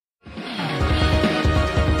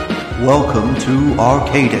Welcome to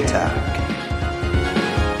Arcade Attack.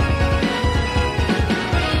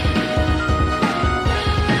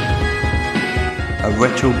 A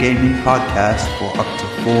retro gaming podcast for up to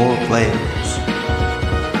 4 players.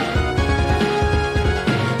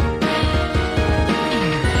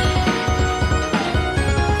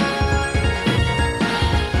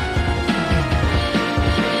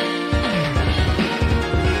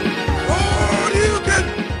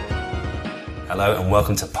 Hello and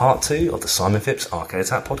welcome to part 2 of the Simon Phipps Arcade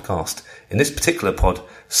Attack podcast. In this particular pod,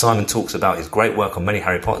 Simon talks about his great work on many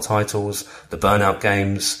Harry Potter titles, the Burnout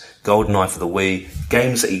games, GoldenEye for the Wii,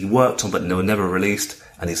 games that he worked on but were never released,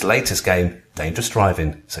 and his latest game, Dangerous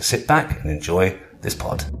Driving. So sit back and enjoy this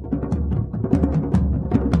pod.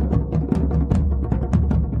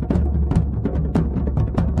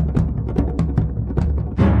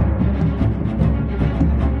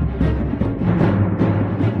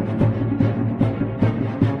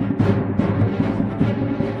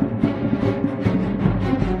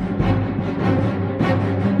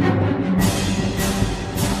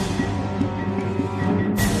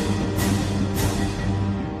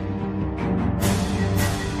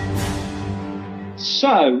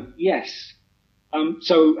 So, yes.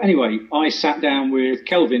 So anyway, I sat down with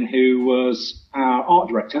Kelvin, who was our art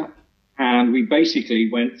director, and we basically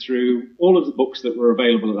went through all of the books that were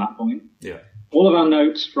available at that point. Yeah. All of our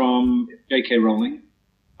notes from J.K. Rowling,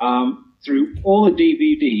 through all the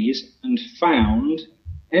DVDs, and found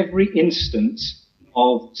every instance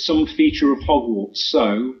of some feature of Hogwarts.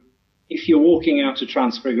 So, if you're walking out of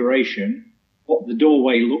Transfiguration, what the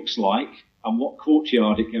doorway looks like and what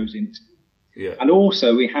courtyard it goes into. Yeah. And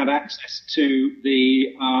also we had access to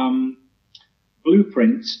the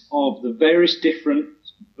blueprints of the various different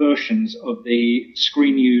versions of the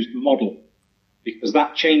screen-used model, because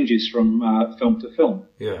that changes from film to film.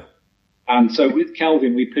 Yeah. And so with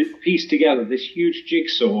Kelvin, we pieced together this huge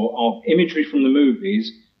jigsaw of imagery from the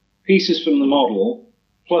movies, pieces from the model,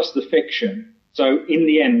 plus the fiction. So in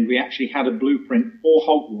the end, we actually had a blueprint for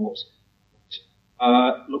Hogwarts.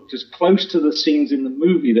 Looked as close to the scenes in the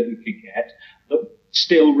movie that we could get, but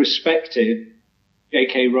still respected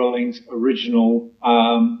J.K. Rowling's original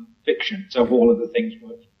fiction. So all of the things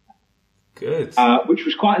worked. Good. Which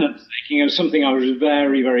was quite an undertaking. It was something I was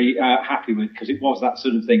very, very happy with, because it was that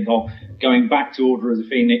sort of thing of going back to Order of the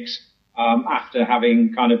Phoenix after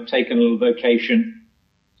having kind of taken a little vacation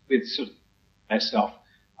with sort of their stuff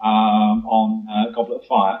on Goblet of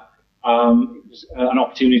Fire. It was an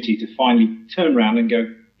opportunity to finally turn around and go,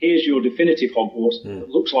 here's your definitive Hogwarts that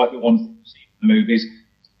looks like the ones that you've seen in the movies,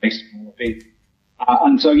 based on all of it.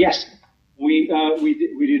 And so, yes, we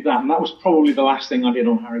did that, and that was probably the last thing I did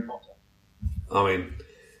on Harry Potter. I mean,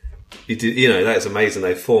 you did, that is amazing.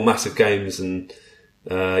 They 4 massive games, and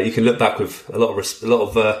you can look back with a lot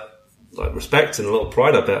of respect and a lot of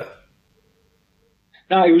pride, I bet.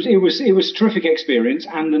 No, it was a terrific experience,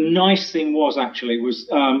 and the nice thing was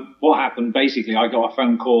what happened. Basically, I got a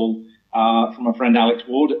phone call from my friend Alex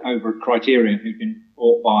Ward over at Criterion, who'd been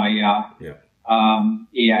bought by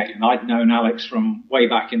EA, and I'd known Alex from way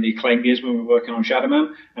back in the Acclaim years when we were working on Shadow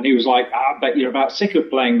Man, and he was like, "I bet you're about sick of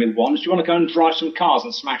playing with wands. Do you want to go and drive some cars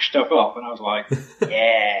and smash stuff up?" And I was like,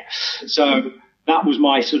 "Yeah." So that was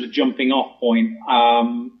my sort of jumping off point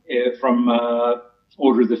from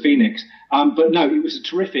Order of the Phoenix. But no, it was a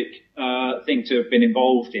terrific thing to have been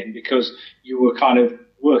involved in, because you were kind of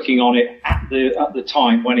working on it at the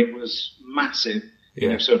time when it was massive,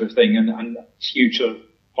 sort of thing, and huge sort of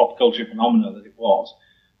pop culture phenomena that it was.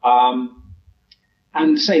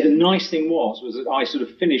 And say the nice thing was that I sort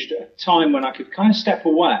of finished at a time when I could kind of step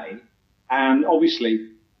away, and obviously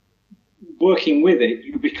working with it,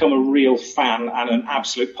 you become a real fan and an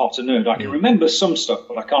absolute Potter nerd. I can remember some stuff,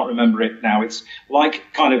 but I can't remember it now. It's like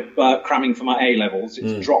kind of cramming for my A-levels.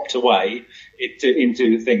 It's dropped away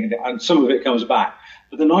into the thing, and some of it comes back.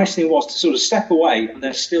 But the nice thing was to sort of step away, and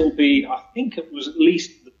there still be, I think it was at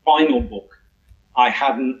least the final book I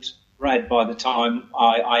hadn't read by the time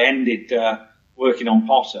I ended working on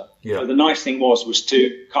Potter. Yeah. So the nice thing was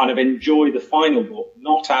to kind of enjoy the final book,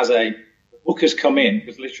 not as the book has come in,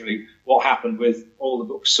 because literally what happened with all the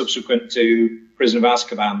books subsequent to Prisoner of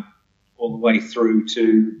Azkaban all the way through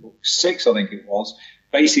to book 6, I think it was,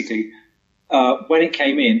 basically, when it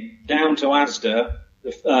came in, down to Asda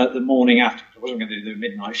the morning after, I wasn't going to do the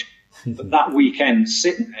midnight, but that weekend,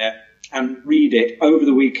 sitting there and read it over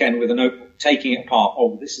the weekend with a notebook, taking it apart.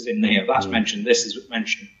 Oh, this is in here, that's mentioned, this is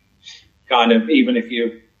mentioned. Kind of, even if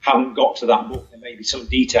you haven't got to that book, there may be some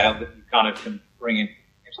detail that you kind of can bring in.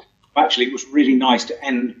 Actually, it was really nice to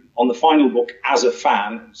end on the final book as a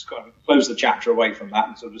fan, and kind of close the chapter away from that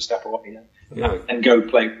and sort of step away and go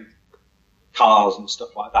play with cars and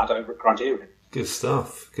stuff like that over at Criterion. Good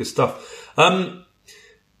stuff.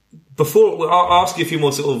 Before I'll ask you a few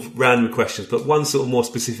more sort of random questions, but one sort of more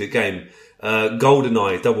specific game,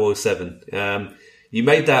 GoldenEye 007. You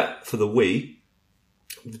made that for the Wii.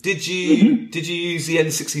 Did you use the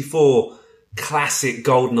N64 classic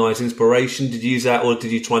GoldenEye as inspiration? Did you use that, or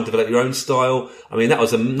did you try and develop your own style? I mean, that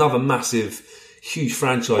was another massive, huge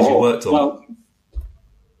franchise you worked on. Well,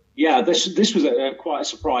 yeah, this was quite a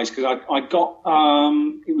surprise because I got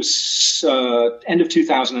it was end of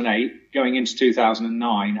 2008, going into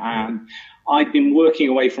 2009, and I'd been working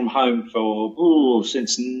away from home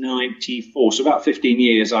since '94, so about 15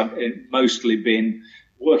 years. I'd mostly been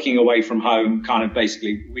working away from home, kind of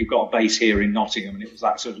basically. We've got a base here in Nottingham, and it was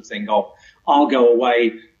that sort of thing of I'll go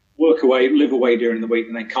away, work away, live away during the week,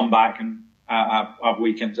 and then come back and have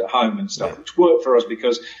weekends at home and stuff, which worked for us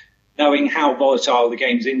because knowing how volatile the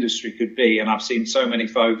games industry could be, and I've seen so many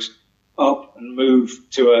folks up and move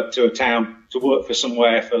to a town to work for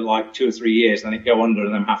somewhere for like 2 or 3 years, and then it go under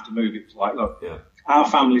and then have to move. It was like, look, our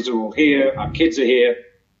families are all here, our kids are here.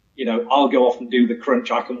 You know, I'll go off and do the crunch.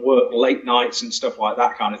 I can work late nights and stuff like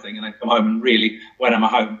that kind of thing, and then come home and really, when I'm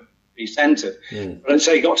at home, be centred. But let's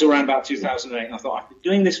say it got to around about 2008, and I thought I've been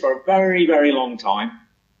doing this for a very, very long time.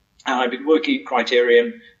 And I've been working at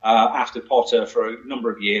Criterion after Potter for a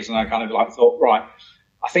number of years, and I kind of thought, right,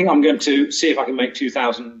 I think I'm going to see if I can make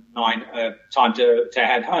 2009 time to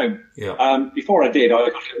head home. Yeah. Before I did,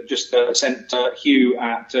 I just sent Hugh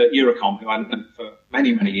at Eurocom, who I hadn't done for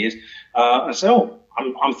many, many years, and said,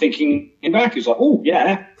 I'm thinking back. He was like, oh,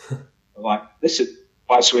 yeah. I'm like, this is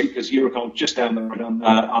quite sweet because Eurocom's just down the road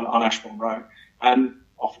on Ashbourne Road, and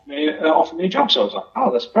offered me a job. So I was like,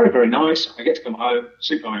 oh, that's very, very nice. I get to come home,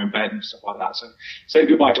 sleep on my own bed and stuff like that. So said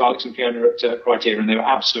goodbye to Alex and Fiona at Criterion. They were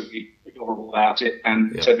absolutely adorable about it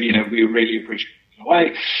and said, we really appreciate it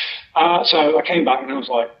away. So I came back and I was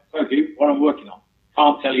like, okay, what I'm working on.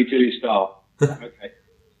 Can't tell you till you start. Okay.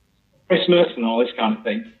 Christmas and all this kind of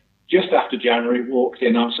thing. Just after January, walked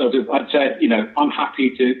in. I'd said, I'm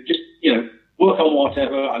happy to just, work on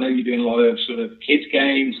whatever. I know you're doing a lot of sort of kids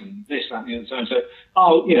games and this, that, and so on. So,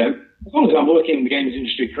 as long as I'm working in the games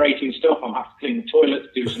industry, creating stuff, I'm happy to clean the toilets,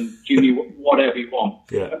 do some junior, whatever you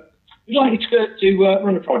want. Yeah. We'd like you to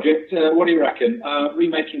run a project. What do you reckon?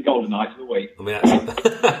 Remaking GoldenEye for the Wii. I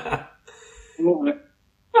mean,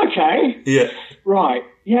 okay. Yeah. Right.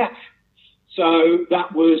 Yeah. So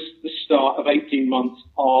that was the start of 18 months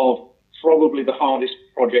of probably the hardest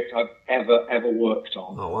project I've ever worked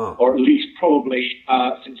on. Oh, wow. Or at least probably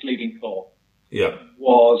since leaving Thor. Yeah.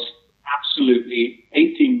 Was absolutely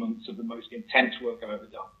 18 months of the most intense work I've ever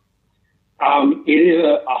done. It is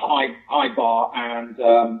a high bar, and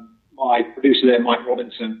my producer there, Mike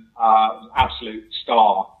Robinson, was an absolute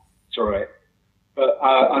star through it. But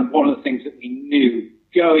and one of the things that we knew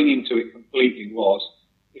going into it completely was,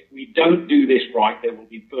 if we don't do this right, there will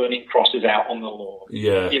be burning crosses out on the lawn.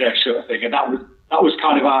 Yeah. Sort of thing. And that was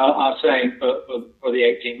kind of our saying for the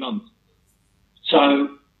 18 months.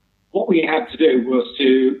 So what we had to do was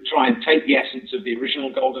to try and take the essence of the original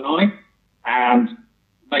GoldenEye and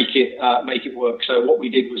make it work. So what we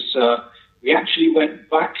did was we actually went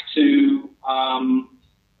back to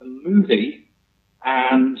the movie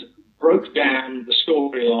and broke down the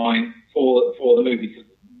storyline for the movie, because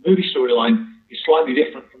the movie storyline is slightly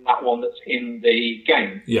different from that one that's in the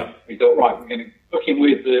game. Yeah. We thought, right, we're going to book in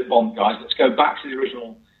with the Bond guys. Let's go back to the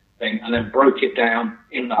original thing, and then broke it down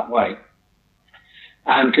in that way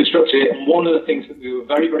and constructed it. And one of the things that we were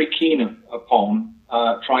very, very keen upon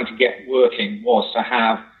trying to get working was to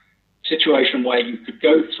have a situation where you could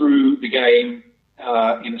go through the game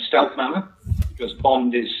in a stealth manner, because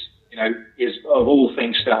Bond is of all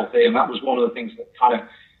things stealthy, and that was one of the things that kind of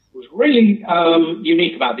was really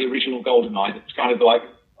unique about the original GoldenEye. That's kind of like,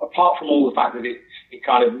 apart from all the fact that it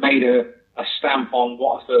kind of made a stamp on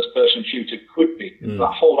what a first-person shooter could be.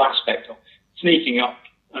 That whole aspect of sneaking up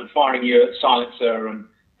and firing your silencer and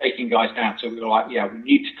taking guys down. So we were like, yeah, we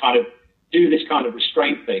need to kind of do this kind of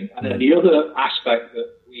restraint thing. And then the other aspect that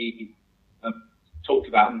we talked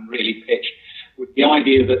about and really pitched was the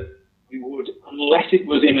idea that we would, unless it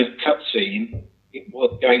was in a cutscene, it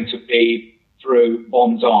was going to be through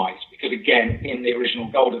Bond's eyes. Because again, in the original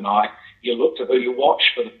GoldenEye, you looked at who you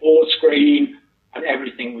watched for the forward screen, and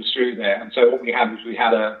everything was through there. And so what we had was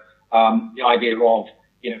the idea of,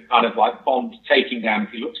 kind of like Bond taking down,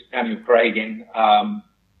 if you looked at Daniel Craig in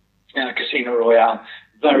Casino Royale,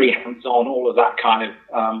 very hands-on, all of that kind of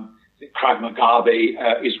Krav Maga,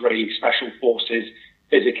 Israeli special forces,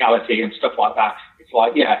 physicality and stuff like that. It's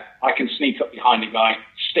like, yeah, I can sneak up behind a guy,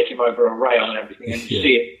 stick him over a rail and everything, and you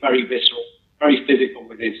see it very visceral, very physical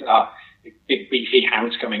with his big beefy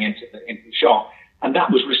hounds coming into the shot. And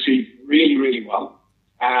that was received really, really well.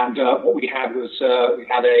 And what we had was we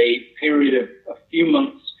had a period of a few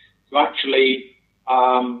months to actually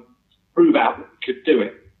prove out that we could do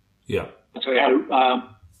it. Yeah. So we had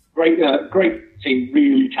a great team,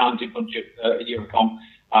 really talented bunch at Eurocom.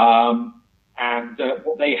 And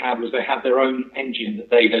what they had was they had their own engine that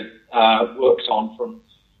they had worked on from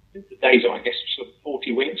the days of, I guess, sort of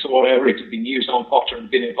 40 weeks or whatever. It had been used on Potter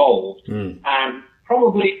and been evolved. And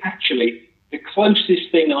probably actually the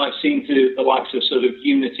closest thing I've seen to the likes of sort of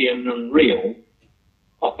Unity and Unreal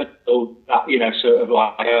up until that, sort of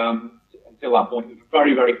like, until that point, it was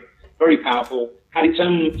very, very, very powerful, had its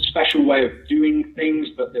own special way of doing things,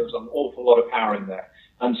 but there was an awful lot of power in there.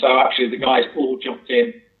 And so actually the guys all jumped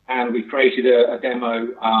in and we created a demo,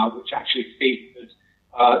 which actually featured,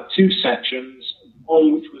 2 sections,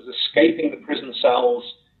 one which was escaping the prison cells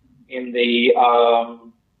in the,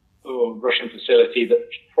 Russian facility that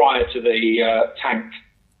prior to the tank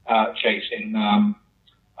chase in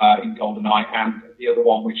GoldenEye, and the other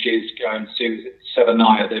one which is going to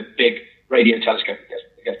Severnaya, the big radio telescope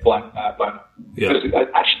that gets blown up. Yeah. Because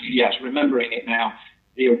actually, yes, remembering it now,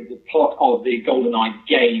 the plot of the GoldenEye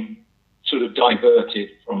game sort of diverted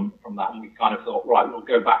from that, and we kind of thought, right, we'll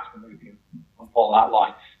go back to the movie and follow that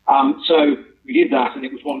line. So we did that, and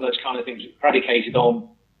it was one of those kind of things that predicated on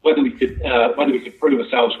whether we could prove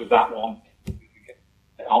ourselves with that one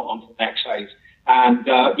on to the next phase. And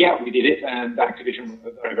we did it, and Activision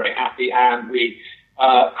were very, very happy, and we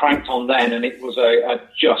cranked on then, and it was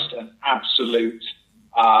just an absolute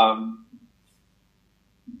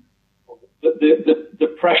the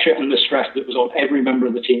pressure and the stress that was on every member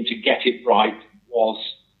of the team to get it right was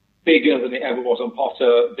bigger than it ever was on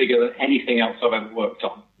Potter, bigger than anything else I've ever worked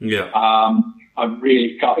on. Yeah. I'm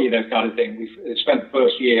really, kind of thing. We've spent the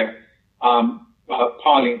first year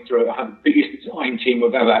piling through it. I had the biggest design team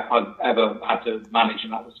I've ever had to manage,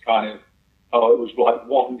 and that was kind of, it was like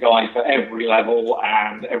one guy for every level,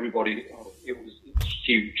 and everybody, it was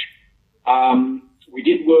huge. We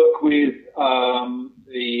did work with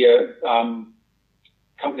the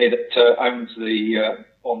company that owns the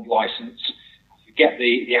Bond license. I forget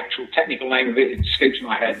the actual technical name of it. It escapes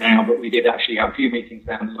my head now, but we did actually have a few meetings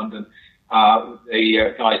down in London with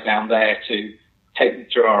the guys down there to take them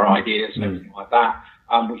through our ideas and everything like that.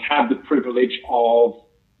 We had the privilege of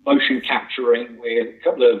motion capturing with a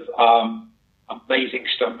couple of amazing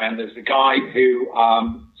stuntmen. There's a guy who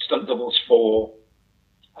stunt doubles for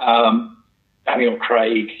Daniel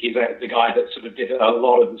Craig. He's the guy that sort of did a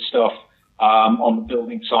lot of the stuff on the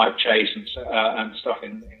building site chase and stuff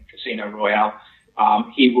in Casino Royale.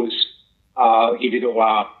 He did all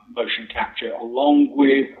our motion capture along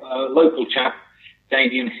with a local chap,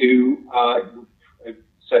 Damien, who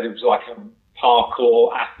said it was like a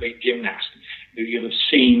parkour athlete gymnast who you'll have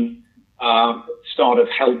seen at the start of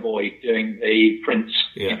Hellboy doing the Prince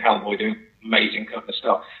in Hellboy, doing amazing kind of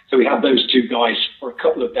stuff. So we had those 2 guys for a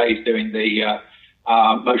couple of days doing the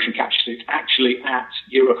motion capture suits, actually at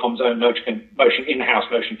Eurocom's own in-house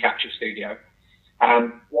motion capture studio.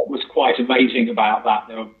 And what was quite amazing about that,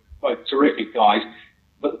 they were both terrific guys,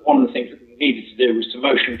 but one of the things that we needed to do was to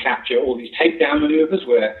motion capture all these takedown maneuvers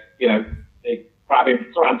where, they grab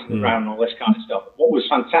him, throw him to the ground and all this kind of stuff. What was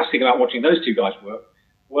fantastic about watching those 2 guys work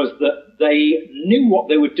was that they knew what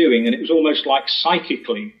they were doing, and it was almost like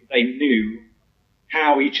psychically they knew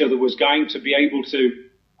how each other was going to be able to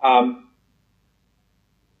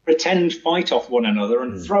pretend fight off one another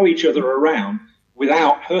and throw each other around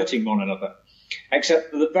without hurting one another.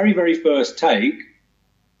 Except for the very, very first take,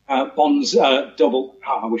 Bond's double,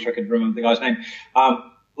 I wish I could remember the guy's name,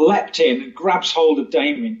 leapt in, grabs hold of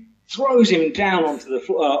Damien, throws him down onto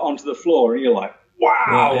the floor, and you're like,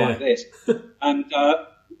 wow, like this. And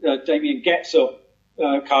Damien gets up,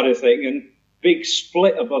 kind of thing, and big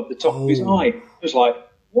split above the top of his eye. It was like,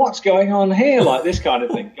 what's going on here? Like this kind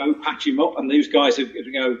of thing. Go patch him up, and these guys are going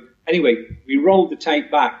to go. Anyway, we rolled the tape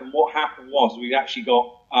back, and what happened was we actually got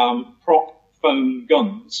prop foam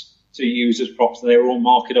guns to use as props, and they were all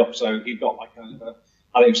marked up. So he got like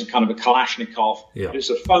I think it was a kind of a Kalashnikov. Yeah. It's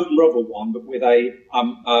a foam rubber one, but with a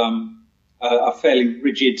fairly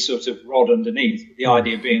rigid sort of rod underneath. The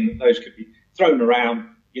idea being that those could be thrown around.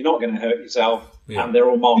 You're not going to hurt yourself, and they're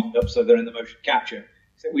all marked up, so they're in the motion capture.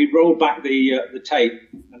 So we rolled back the tape,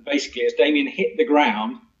 and basically, as Damien hit the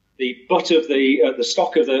ground, the butt of the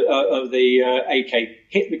stock of the AK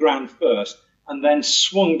hit the ground first, and then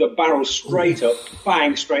swung the barrel straight up,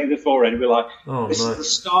 bang, straight in the forehead. We're like, this is the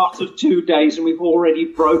start of 2 days, and we've already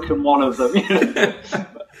broken one of them.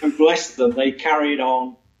 And bless them, they carried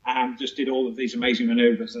on and just did all of these amazing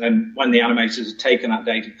maneuvers. And then when the animators had taken that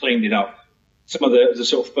data, cleaned it up, some of the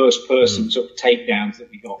sort of first person sort of takedowns that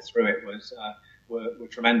we got through it were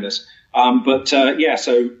tremendous.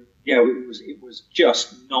 It was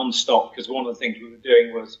just non-stop, because one of the things we were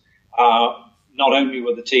doing was not only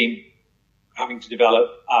were the team having to develop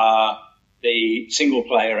the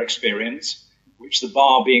single-player experience, which the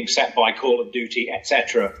bar being set by Call of Duty,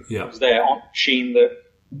 etc., was there on a machine that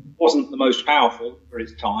wasn't the most powerful for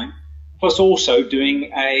its time, plus also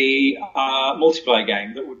doing a multiplayer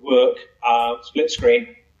game that would work split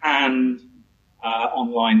screen and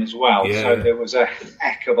online as well. Yeah. So there was a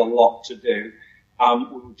heck of a lot to do.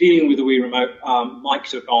 We were dealing with the Wii Remote. Mike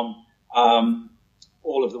took on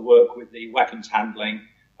all of the work with the weapons handling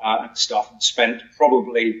and stuff, and spent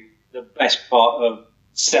probably the best part of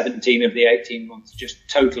 17 of the 18 months just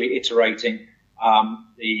totally iterating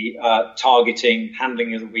the targeting,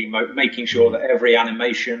 handling of the Wii Remote, making sure that every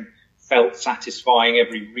animation felt satisfying,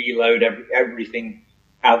 every reload, everything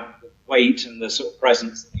had the weight and the sort of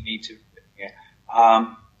presence that you need to.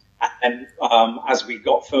 As we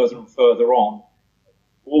got further and further on,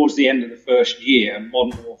 towards the end of the first year,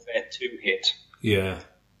 Modern Warfare 2 hit. Yeah.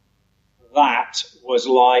 That was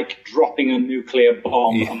like dropping a nuclear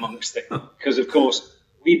bomb amongst it. Because, of course,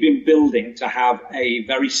 we've been building to have a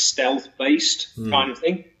very stealth-based kind of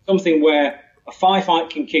thing. Something where a firefight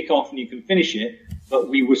can kick off and you can finish it, but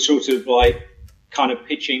we were sort of like kind of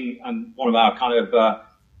pitching, and one of our kind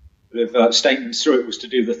of statements through it was to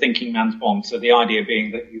do the thinking man's Bond. So the idea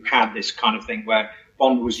being that you had this kind of thing where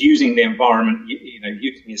Bond was using the environment,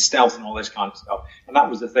 using his stealth and all this kind of stuff. And that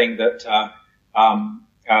was the thing that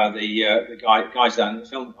the guys down in the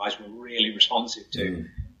film guys were really responsive to.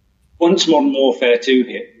 Once Modern Warfare 2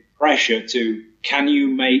 hit, the pressure to, can you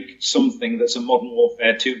make something that's a Modern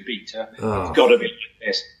Warfare 2 beta? It's got to be like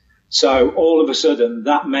this. So all of a sudden,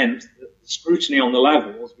 that meant that the scrutiny on the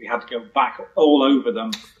levels, we had to go back all over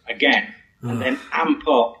them again, and then amp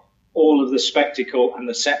up all of the spectacle and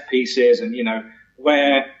the set pieces, and,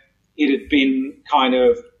 where it had been kind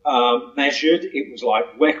of measured, it was like,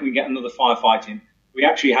 where can we get another firefight in? We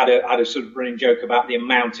actually had a sort of running joke about the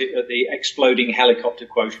amount of the exploding helicopter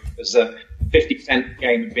quotient, because the 50%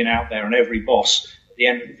 game had been out there, and every boss at the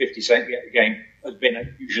end of the 50% game had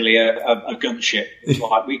been usually a gunship. It's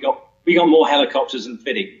like we got more helicopters than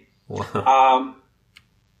fitting. Wow.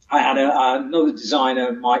 I had another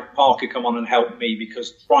designer, Mike Parker, come on and help me,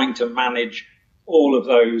 because trying to manage all of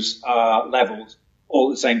those levels all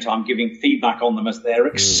at the same time, giving feedback on them as they're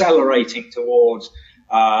accelerating towards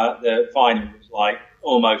the final was like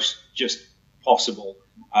almost just possible,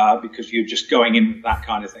 because you're just going in with that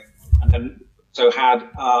kind of thing. And then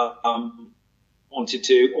wanted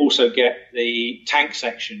to also get the tank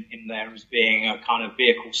section in there as being a kind of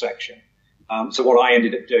vehicle section. So what I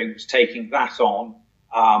ended up doing was taking that on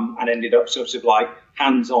and ended up sort of like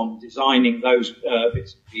hands-on designing those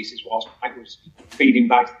bits and pieces whilst Mike was feeding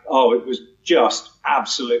back. Oh, it was just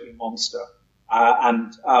absolutely monster.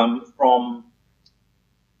 From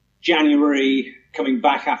January, coming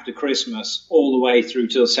back after Christmas, all the way through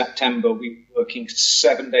till September, we were working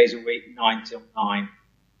 7 days a week, 9 till 9.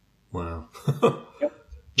 Wow.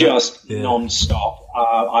 Just non-stop.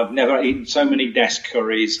 I've never eaten so many desk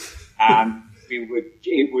curries, and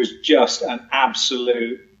it was just an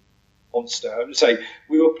absolute monster. I would say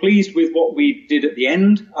we were pleased with what we did at the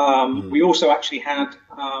end. We also actually had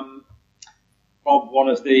Rob, one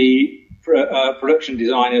of the production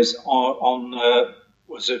designers,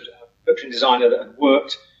 was a production designer that had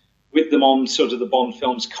worked with them on sort of the Bond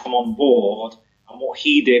films, come on board. And what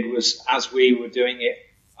he did was, as we were doing it,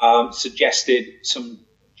 suggested some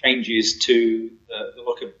changes to the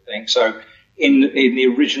look of the thing. So in the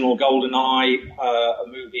original GoldenEye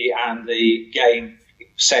movie and the game, it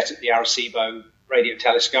was set at the Arecibo radio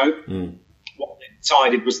telescope. What they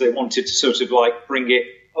decided was they wanted to sort of like bring it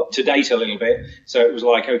up to date a little bit. So it was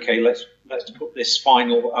like, okay, let's put this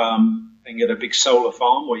final thing at a big solar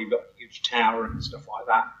farm where you've got a huge tower and stuff like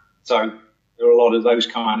that. So there were a lot of those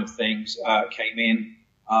kind of things came in.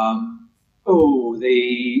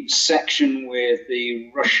 The section with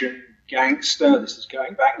the Russian gangster, this is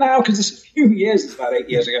going back now because it's a few years, it's about 8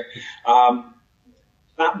 years ago.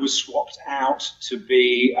 That was swapped out to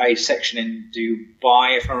be a section in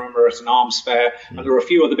Dubai, if I remember, as an arms fair. And there were a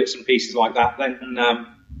few other bits and pieces like that. Then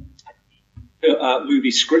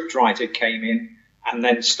movie scriptwriter came in and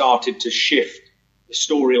then started to shift the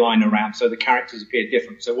storyline around so the characters appeared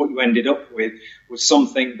different. So what you ended up with was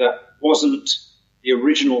something that wasn't the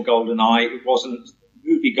original GoldenEye, it wasn't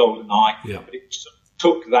the movie GoldenEye, but it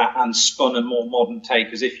took that and spun a more modern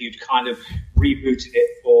take, as if you'd kind of rebooted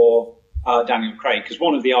it for Daniel Craig, because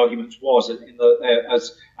one of the arguments was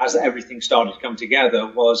as everything started to come together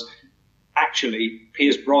was actually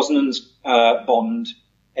Pierce Brosnan's Bond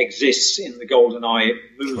exists in the GoldenEye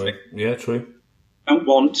movie. True. Yeah, true. Don't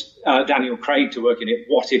want Daniel Craig to work in it.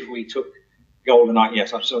 What if we took GoldenEye?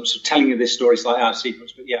 Yes, I'm sort of telling you this story slightly out of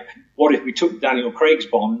sequence, but yeah, what if we took Daniel Craig's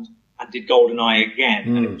Bond and did GoldenEye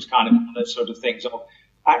again? And it was kind of one of those sort of things of,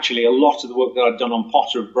 actually, a lot of the work that I'd done on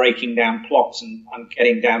Potter of breaking down plots and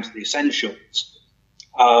getting down to the essentials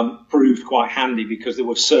proved quite handy, because there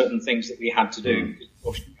were certain things that we had to do. Because, of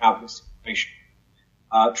course, you have this situation.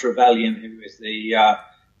 Trevelyan, who is the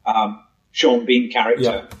Sean Bean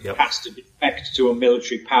character, has to defect to a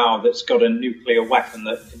military power that's got a nuclear weapon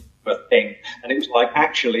that can do a thing. And it was like,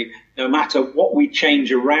 actually, no matter what we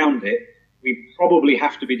change around it, we probably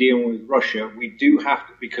have to be dealing with Russia. We do have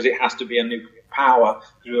to, because it has to be a nuclear power.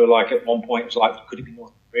 We were like, at one point, it was like, could it be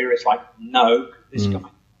North Korea? It's like, no, this guy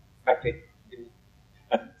affected.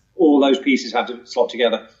 And all those pieces had to slot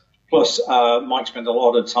together. Plus, Mike spent a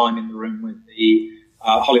lot of time in the room with the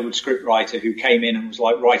Hollywood scriptwriter who came in and was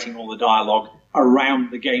like writing all the dialogue around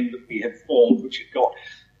the game that we had formed, which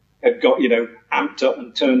had got amped up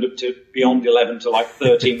and turned up to beyond 11 to like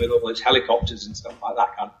 13 with all those helicopters and stuff like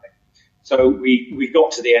that kind of thing. So we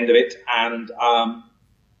got to the end of it, and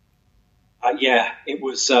it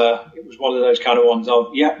was one of those kind of ones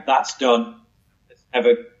of, that's done. Let's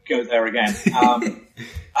never go there again.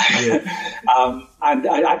 And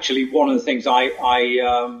actually, one of the things I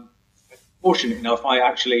fortunate enough, I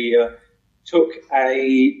actually took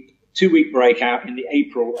a 2-week break out in the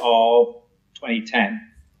April of 2010.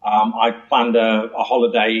 I planned a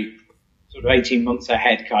holiday sort of 18 months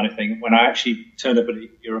ahead kind of thing. When I actually turned up at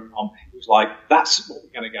Eurocom, it was like, that's what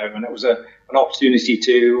we're going to go. And it was an opportunity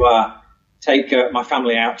to take my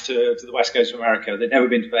family out to the West Coast of America. They'd never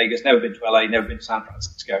been to Vegas, never been to LA, never been to San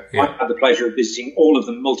Francisco. Yeah. I had the pleasure of visiting all of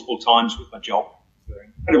them multiple times with my job. They're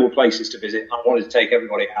incredible places to visit. I wanted to take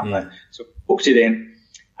everybody out there. So booked it in.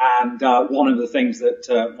 And one of the things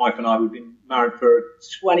that wife and I, we'd been married for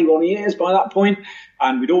 21 years by that point,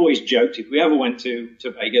 and we'd always joked, if we ever went to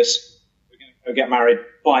Vegas, we're going to go get married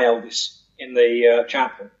by Elvis in the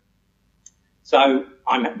chapel. So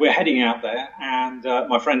we're heading out there, and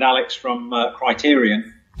my friend Alex from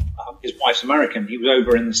Criterion, his wife's American. He was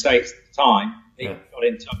over in the States at the time. He got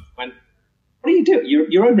in touch and went, what are you doing?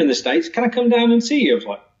 You're over in the States. Can I come down and see you? I was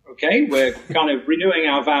like, okay, we're kind of renewing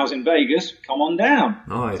our vows in Vegas. Come on down.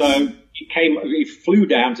 Nice. So he flew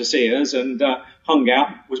down to see us and hung out.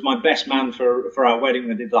 Was my best man for our wedding.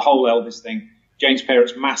 We did the whole Elvis thing. James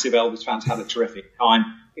Parrott's massive Elvis fans had a terrific time.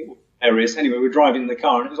 It was hilarious. Anyway, we're driving in the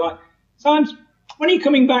car, and it was like, Simon, when are you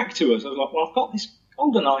coming back to us? I was like, well, I've got this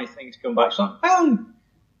GoldenEye thing to come back. So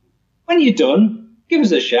when you're done, give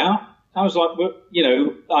us a shout. I was like, well,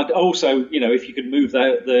 I'd also, if you could move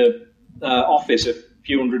the office a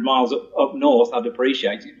few hundred miles up north, I'd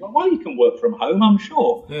appreciate it. Well, you can work from home, I'm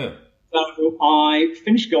sure. Yeah. So I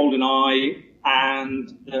finished GoldenEye,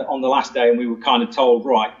 and on the last day, and we were kind of told,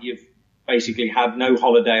 right, you've basically had no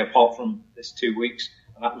holiday apart from this 2 weeks,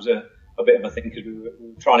 and that was a bit of a thing, because we were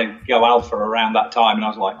trying to go alpha around that time, and I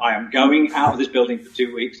was like, I am going out of this building for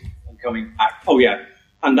 2 weeks and coming back. Oh yeah.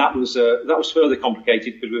 And that was further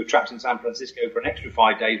complicated because we were trapped in San Francisco for an extra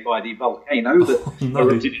 5 days by the volcano that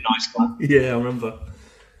erupted in Iceland. Yeah, I remember.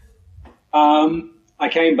 I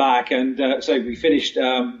came back, and so we finished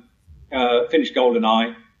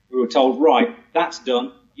GoldenEye. We were told, right, that's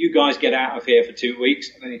done. You guys get out of here for 2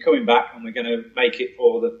 weeks, and then you're coming back, and we're going to make it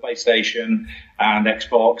for the PlayStation and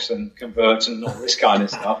Xbox and convert and all this kind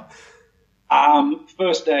of stuff.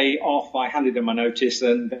 First day off, I handed in my notice,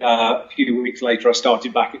 and a few weeks later, I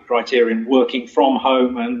started back at Criterion, working from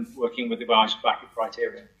home and working with the guys back at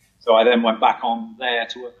Criterion. So I then went back on there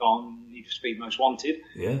to work on Need for Speed Most Wanted.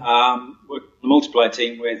 Yeah. Worked on the multiplayer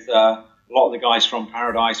team with a lot of the guys from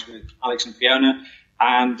Paradise, with Alex and Fiona,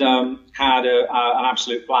 and had an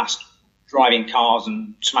absolute blast driving cars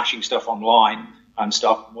and smashing stuff online and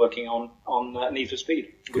stuff, working on Need for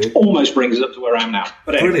Speed, which almost brings us up to where I am now.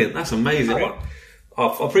 But anyway. Brilliant, that's amazing. Okay.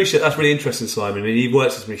 I appreciate that's really interesting, Simon. I mean, you've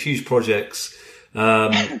worked on some huge projects.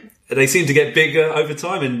 They seem to get bigger over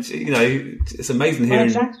time, and it's amazing hearing.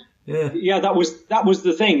 Exactly. Yeah, that was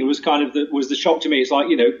the thing. It was kind of the shock to me. It's like,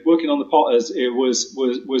 working on the Potters, it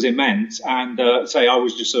was immense, and I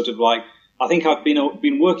was just sort of like, I think I've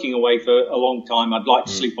been working away for a long time. I'd like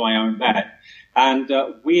to sleep on my own bed, and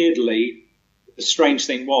weirdly, the strange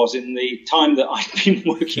thing was, in the time that I'd been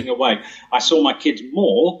working away, I saw my kids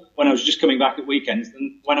more when I was just coming back at weekends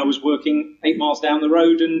than when I was working 8 miles down the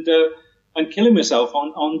road and killing myself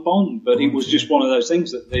on Bond. But it was just one of those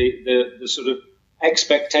things that the sort of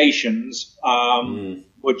expectations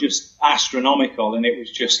were just astronomical, and it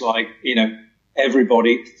was just like,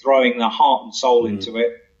 everybody throwing their heart and soul into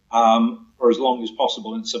it for as long as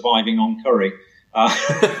possible and surviving on curry.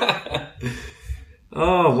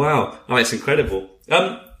 Oh, wow. Oh, it's incredible.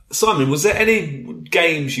 Simon, was there any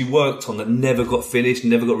games you worked on that never got finished,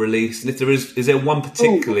 never got released? And if there is there one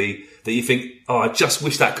particularly that you think, I just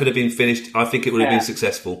wish that could have been finished, I think it would have been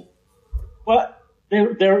successful? Well, there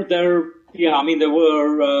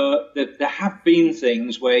have been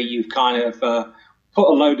things where you've kind of put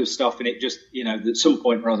a load of stuff in it, just, at some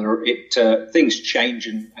point or other, things change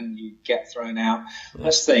and you get thrown out. Yeah.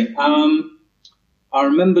 Let's think. I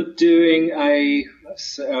remember doing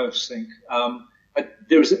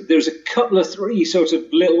there was a couple of 3 sort of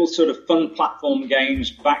little sort of fun platform games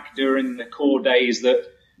back during the core days that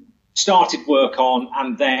started work on,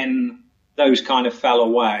 and then those kind of fell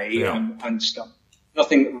away and stuff.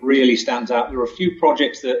 Nothing that really stands out. There were a few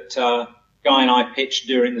projects that Guy and I pitched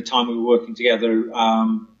during the time we were working together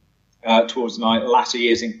towards my latter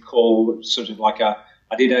years in Core. Sort of like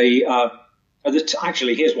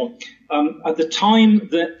actually, here's one. At the time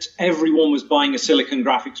that everyone was buying a Silicon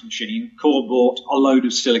graphics machine, Core bought a load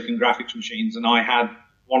of Silicon graphics machines, and I had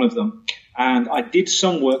one of them. And I did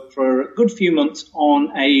some work for a good few months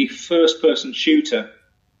on a first-person shooter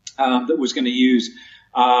that was going to use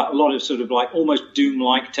a lot of sort of like almost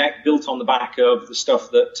Doom-like tech built on the back of the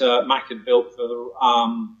stuff that Mac had built for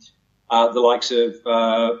the likes of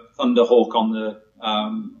Thunderhawk on the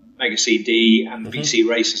Mega CD and BC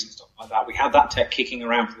Racers and stuff like that. We had that tech kicking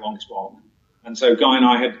around for the longest while. And so Guy and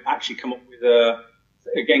I had actually come up with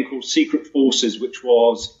a game called Secret Forces, which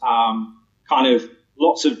was kind of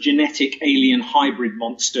lots of genetic alien hybrid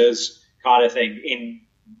monsters kind of thing in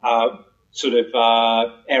sort of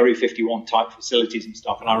Area 51 type facilities and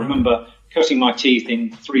stuff. And I remember cutting my teeth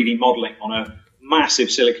in 3D modeling on a massive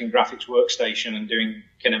Silicon graphics workstation and doing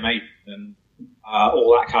Kinemate and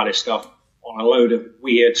all that kind of stuff on a load of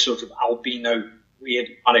weird sort of albino, weird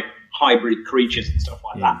kind of hybrid creatures and stuff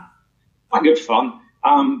like that. Quite good fun,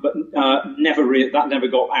 but that never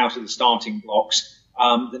got out of the starting blocks.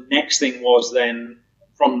 The next thing was then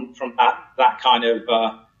from that kind of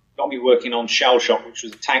got me working on Shell Shock, which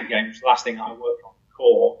was a tank game. It was the last thing I worked on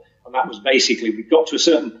Core, and that was basically, we got to a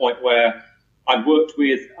certain point where I'd worked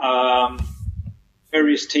with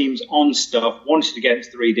various teams on stuff, wanted to get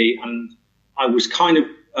into 3D, and I was kind of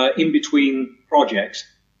in between projects,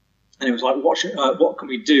 and it was like, what can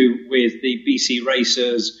we do with the BC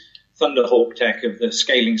Racers Thunderhawk tech of the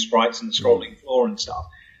scaling sprites and the scrolling floor and stuff?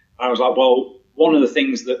 And I was like, well, one of the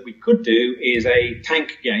things that we could do is a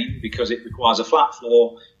tank game, because it requires a flat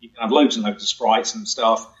floor. You can have loads and loads of sprites and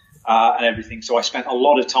stuff and everything. So I spent a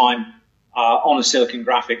lot of time on a Silicon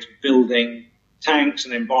graphics building tanks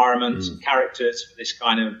and environments and characters for this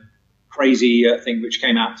kind of crazy thing which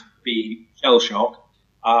came out to be Shell Shock.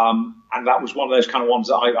 And that was one of those kind of ones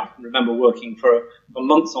that I remember working for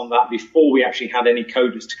months on that before we actually had any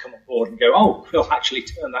coders to come on board and go, oh, we'll actually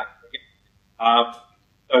turn that again.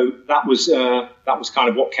 So that was kind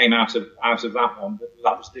of what came out of that one.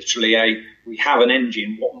 That was literally we have an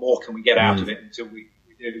engine. What more can we get out of it until we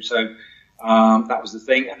do? So that was the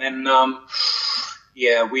thing. And then I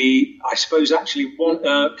suppose actually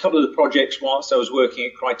a couple of the projects whilst I was working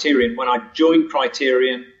at Criterion. When I joined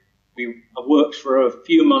Criterion, I worked for a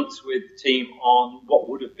few months with the team on what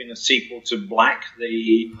would have been a sequel to Black,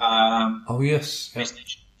 the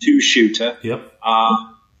PlayStation 2 shooter. Yep.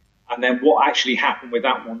 And then what actually happened with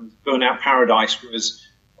that one, Burnout Paradise, which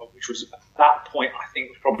was at that point, I think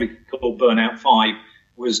it was probably called Burnout 5,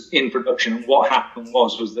 was in production. And what happened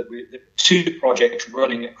was that there were 2 projects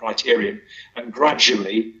running at Criterion, and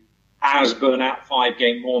gradually, as Burnout 5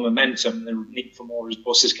 gained more momentum, the need for more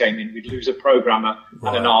resources came in. We'd lose a programmer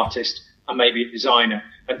and an artist and maybe a designer,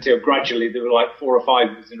 until gradually there were like 4 or 5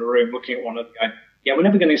 of us in a room looking at one another going, yeah, we're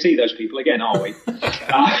never going to see those people again, are we?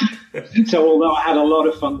 So although I had a lot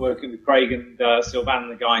of fun working with Craig and Sylvan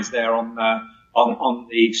and the guys there on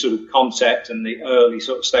the sort of concept and the early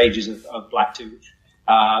sort of stages of Black 2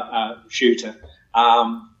 shooter,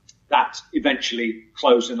 that eventually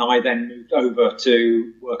closed, and I then moved over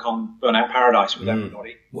to work on Burnout Paradise with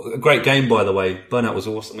everybody. Well, a great game, by the way. Burnout was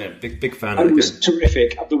awesome. Yeah, big fan of it. It was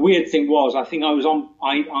terrific. The weird thing was, I think I was on.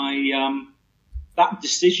 That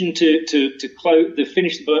decision to close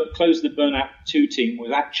the Burnout 2 team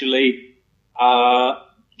was actually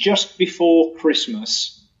just before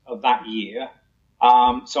Christmas of that year.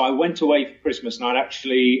 So I went away for Christmas, and I'd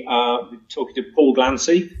actually been talking to Paul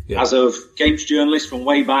Glancy, as of games journalist from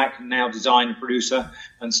way back, and now designer, producer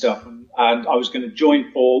and stuff. And I was going to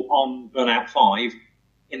join Paul on Burnout 5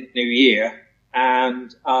 in the new year.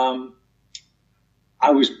 and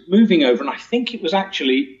I was moving over, and I think it was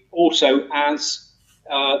actually also as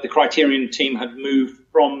the Criterion team had moved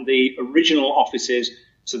from the original offices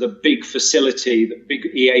to the big facility, the big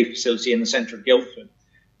EA facility in the centre of Guildford.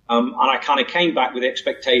 And I kind of came back with the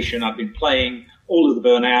expectation. I'd been playing all of the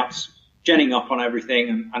Burnouts, genning up on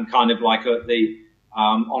everything, and kind of like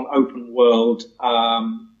on open world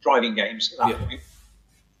driving games at that point.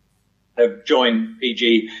 I've joined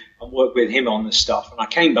PG and worked with him on this stuff. And I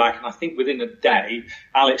came back, and I think within a day,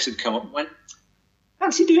 Alex had come up and went,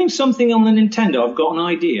 fancy doing something on the Nintendo? I've got an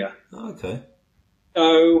idea. Okay.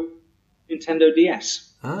 So, Nintendo DS.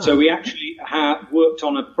 So we actually worked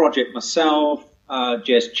on a project, myself,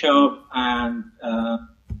 Jez Chubb, and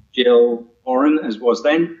Jill Warren, as was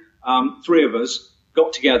then. Three of us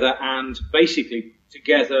got together and basically put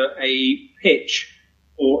together a pitch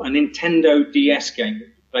for a Nintendo DS game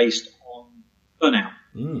based on Burnout.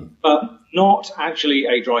 But not actually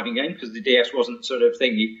a driving game, because the DS wasn't sort of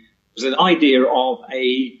thingy. It was an idea of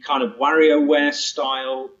a kind of WarioWare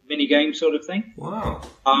style minigame sort of thing. Wow.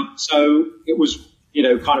 So it was,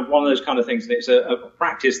 kind of one of those kind of things. And it's a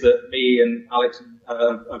practice that me and Alex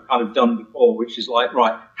have kind of done before, which is like,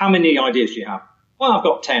 right, how many ideas do you have? Well, I've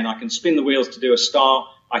got 10. I can spin the wheels to do a star.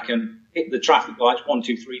 I can hit the traffic lights, 1,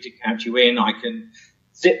 2, 3 to count you in. I can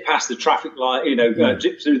zip past the traffic light,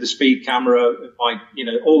 zip through the speed camera,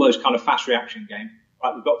 all those kind of fast reaction games.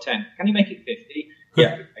 Right, we've got 10. Can you make it 50?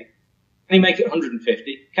 Yeah, okay. Can you make it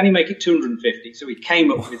 150? Can you make it 250? So we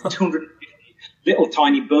came up with 250 little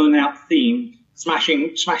tiny Burnout themed,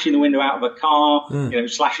 smashing the window out of a car,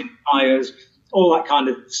 slashing tires, all that kind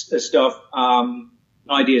of stuff.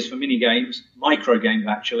 Ideas for mini games, micro games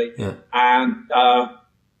actually, and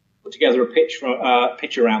put together a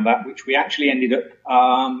pitch around that, which we actually ended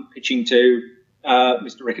up pitching to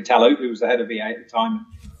Mr. Riccatello, who was the head of EA at the time.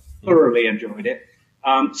 Thoroughly enjoyed it.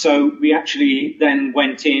 So we actually then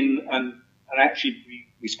went in and actually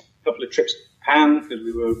we spent a couple of trips to Japan, because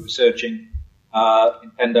we were researching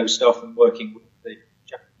Nintendo stuff and working with the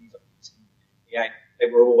Japanese office in EA.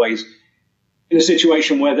 They were always in a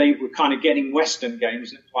situation where they were kind of getting Western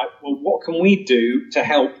games, and it's like, well, what can we do to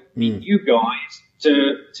help you guys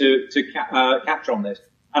to capture on this?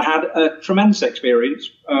 And had a tremendous experience.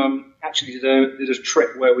 Actually did a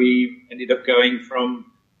trip where we ended up going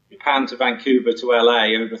from Japan to Vancouver to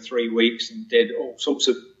LA over 3 weeks, and did all sorts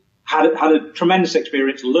of, had a tremendous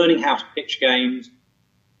experience learning how to pitch games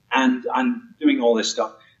and doing all this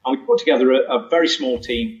stuff. And we put together a very small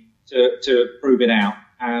team to prove it out.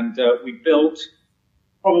 And we built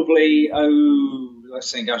probably,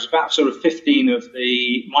 let's think, it was about sort of 15 of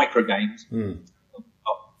the micro games.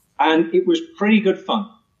 And it was pretty good fun.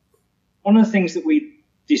 One of the things that we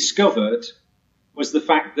discovered was the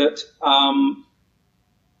fact that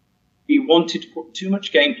we wanted to put too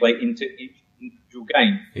much gameplay into each individual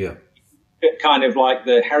game. Yeah. Kind of like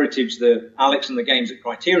the heritage that Alex and the games that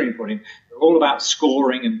Criterion put in. They're all about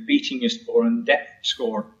scoring and beating your score and depth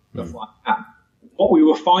score, stuff like that. What we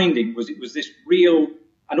were finding was it was this real,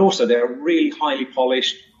 and also they're really highly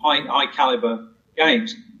polished, high caliber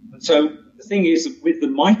games. And so the thing is, with the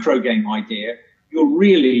micro game idea, you're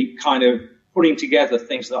really kind of putting together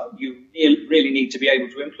things that you really need to be able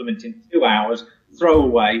to implement in 2 hours, throw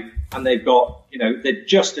away, and they've got, they're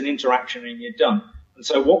just an interaction and you're done. And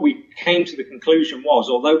so what we came to the conclusion was,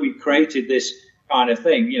 although we created this kind of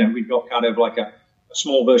thing, we've got kind of like a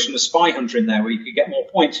small version of Spy Hunter in there where you could get more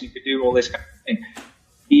points and you could do all this kind of thing.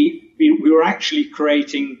 We were actually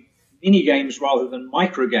creating mini games rather than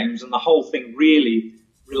micro games, and the whole thing really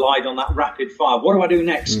relied on that rapid fire. What do I do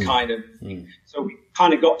next kind of thing? So we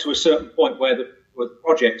kind of got to a certain point where the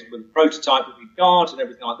project, with the prototype that we'd got and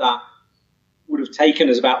everything like that, would have taken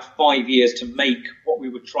us about 5 years to make what we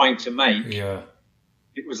were trying to make. Yeah.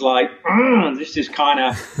 It was like, this is kind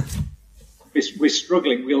of, we're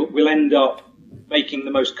struggling. We'll end up making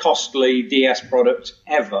the most costly DS product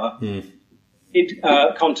ever.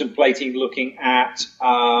 Contemplating looking at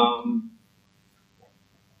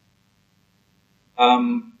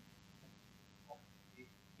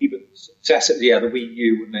the success of the Wii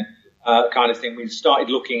U, and then kind of thing. We started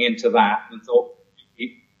looking into that and thought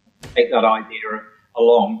we'd take that idea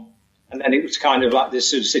along. And then it was kind of like this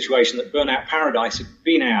sort of situation that Burnout Paradise had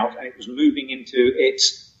been out and it was moving into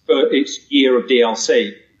its year of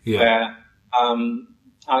DLC, where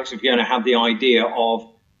Alex and Fiona had the idea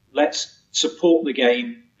of, let's support the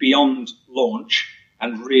game beyond launch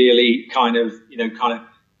and really kind of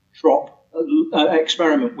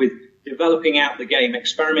experiment with developing out the game,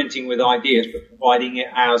 experimenting with ideas, but providing it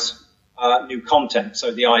as new content.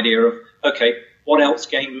 So the idea of, okay, what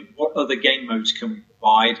other game modes can we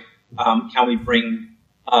provide? Can we bring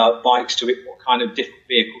bikes to it? What kind of different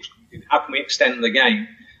vehicles can we do? How can we extend the game?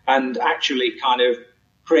 And actually kind of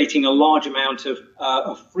creating a large amount of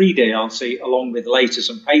free DLC along with later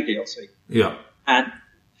some paid DLC. Yeah. And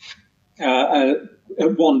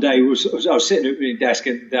one day I was sitting at my desk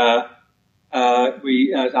and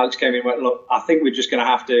Alex came in and went, look, I think we're just going to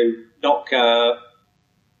have to knock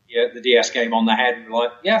the DS game on the head. And we're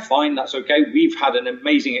like, yeah, fine, that's okay. We've had an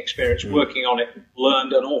amazing experience working on it,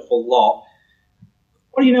 learned an awful lot.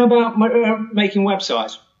 What do you know about making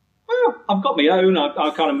websites? Well, I've got my own.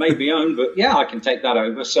 I kind of made my own, but yeah, I can take that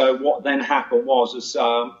over. So what then happened was,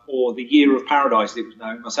 for the Year of Paradise, it was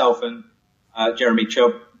known, myself and Jeremy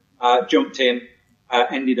Chubb jumped in,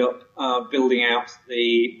 ended up building out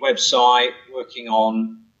the website, working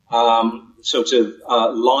on sort of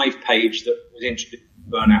live page that was introduced to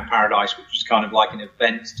Burnout Paradise, which was kind of like an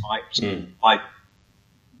event type live.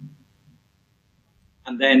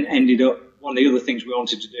 And then ended up, one of the other things we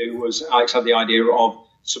wanted to do was Alex had the idea of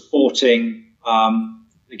supporting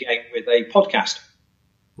the game with a podcast.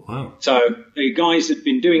 Wow. So the guys had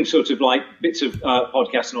been doing sort of like bits of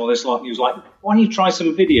podcasts and all this, like, he was like, why don't you try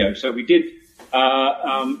some video? So we did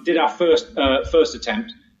our first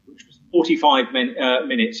attempt, which was 45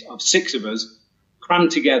 minutes of 6 of us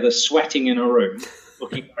crammed together, sweating in a room,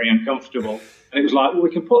 looking very uncomfortable. And it was like, well, we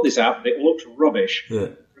can put this out, but it looks rubbish. Yeah.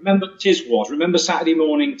 Remember Tiswas? Remember Saturday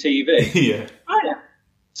morning TV? Yeah. Oh, yeah.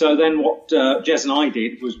 So then what Jez and I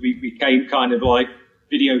did was we became kind of like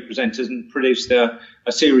video presenters and produced a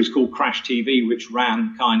series called Crash TV, which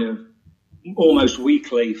ran kind of almost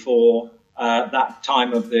weekly for that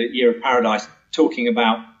time of the Year of Paradise, talking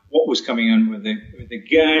about what was coming on with the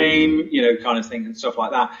game, kind of thing and stuff like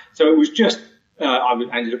that. So it was just, I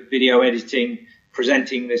ended up video editing,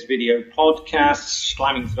 presenting this video podcast,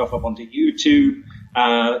 slamming stuff up onto YouTube,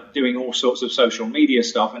 doing all sorts of social media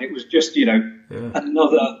stuff. And it was just,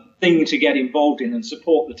 another thing to get involved in and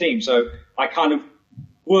support the team. So I kind of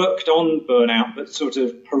worked on Burnout, but sort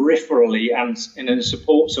of peripherally and in a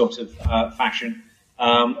support sort of fashion,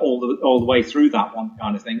 all the way through that one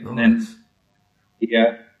kind of thing. Nice.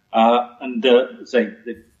 And then, say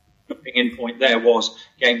the jumping in point there was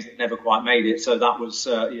games that never quite made it. So that was,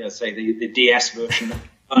 the DS version of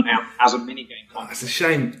Burnout as a minigame. It's a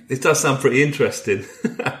shame. It does sound pretty interesting.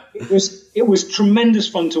 It was tremendous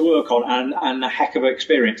fun to work on and a heck of an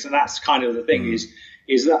experience. And that's kind of the thing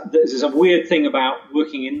is that there's a weird thing about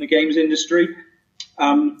working in the games industry,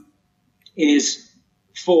 is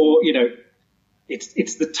for,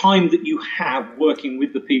 it's the time that you have working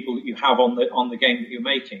with the people that you have on the game that you're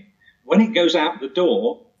making. When it goes out the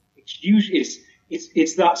door, it's usually,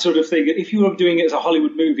 it's that sort of thing that if you were doing it as a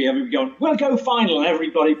Hollywood movie, everybody going, well, go final, and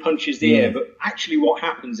everybody punches the air. But actually what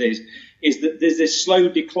happens is that there's this slow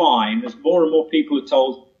decline as more and more people are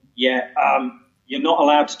told, you're not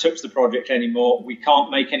allowed to touch the project anymore. We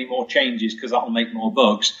can't make any more changes because that'll make more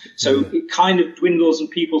bugs. So it kind of dwindles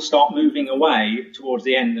and people start moving away towards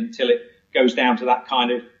the end until it goes down to that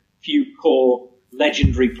kind of few core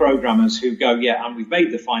legendary programmers who go, and we've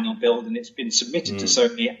made the final build and it's been submitted to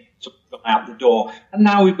Sony to come out the door. And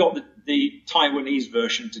now we've got the Taiwanese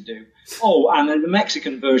version to do. Oh, and then the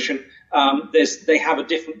Mexican version, they have a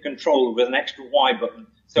different controller with an extra Y button.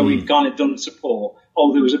 So we've kind of done support.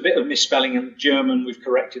 Oh, there was a bit of misspelling in German. We've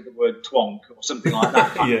corrected the word twonk or something like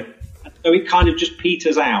that. So it kind of just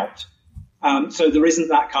peters out. So there isn't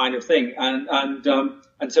that kind of thing.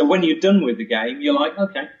 And so when you're done with the game, you're like,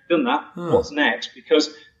 okay, done that. What's next? Because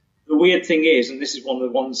the weird thing is, and this is one of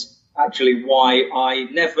the ones actually why I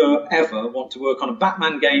never, ever want to work on a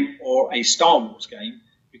Batman game or a Star Wars game,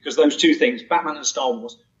 because those two things, Batman and Star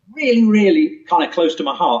Wars, really, really kind of close to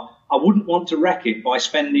my heart. I wouldn't want to wreck it by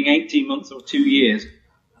spending 18 months or 2 years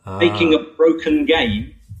making a broken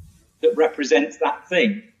game that represents that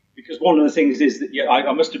thing. Because one of the things is that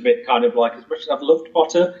I must admit, kind of like, as much as I've loved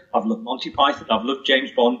Potter, I've loved Monty Python, I've loved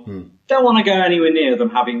James Bond, don't want to go anywhere near them,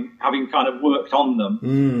 having kind of worked on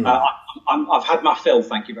them. I've had my fill,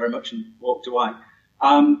 thank you very much, and walked away.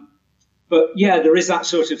 But there is that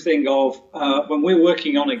sort of thing of when we're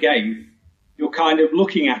working on a game, you're kind of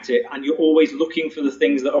looking at it and you're always looking for the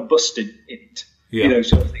things that are busted in it,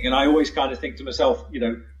 sort of thing. And I always kind of think to myself,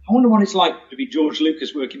 I wonder what it's like to be George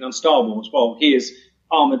Lucas working on Star Wars. Well, here's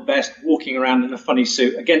Armored Best walking around in a funny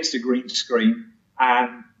suit against a green screen,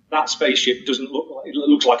 and that spaceship doesn't look like, it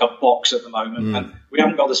looks like a box at the moment, and we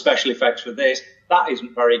haven't got the special effects for this. That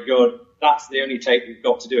isn't very good. That's the only take we've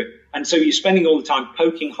got to do it. And so you're spending all the time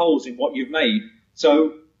poking holes in what you've made.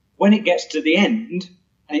 So when it gets to the end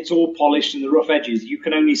and it's all polished and the rough edges, you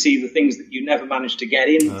can only see the things that you never managed to get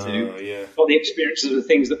into, or the experiences of the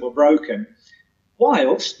things that were broken.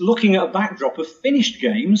 whilst looking at a backdrop of finished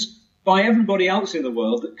games by everybody else in the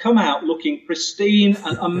world that come out looking pristine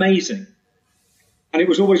and amazing. And it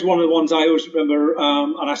was always one of the ones I always remember,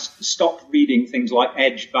 and I stopped reading things like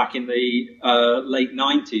Edge back in the late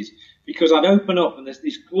 90s, because I'd open up and there's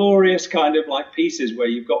these glorious kind of like pieces where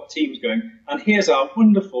you've got teams going, and here's our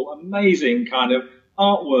wonderful, amazing kind of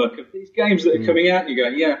artwork of these games that are coming out, and you're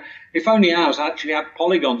going, yeah, if only ours actually had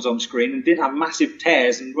polygons on screen and didn't have massive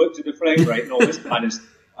tears and worked at a frame rate and all this kind of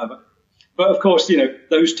stuff. But of course,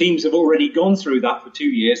 those teams have already gone through that for 2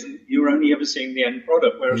 years, and you're only ever seeing the end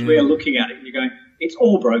product, whereas we're looking at it and you're going, it's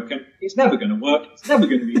all broken, it's never going to work, it's never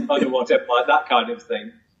going to be fun or whatever, like that kind of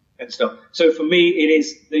thing and stuff. So for me, it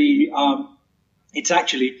is it's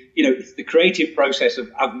actually, it's the creative process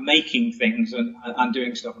of making things and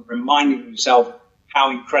doing stuff and reminding yourself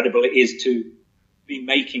how incredible it is to be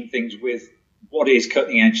making things with what is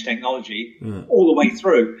cutting edge technology all the way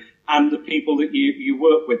through. And the people that you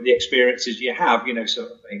work with, the experiences you have,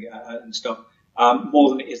 sort of thing and stuff,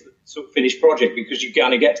 more than it is the sort of finished project, because you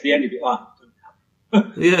kind of get to the end of it, sort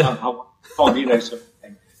of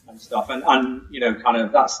thing and stuff. And kind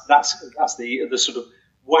of that's the sort of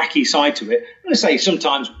wacky side to it. I'm going to say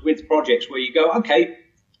sometimes with projects where you go, okay,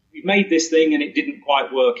 we've made this thing and it didn't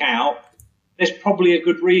quite work out. There's probably a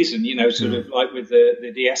good reason, sort of like with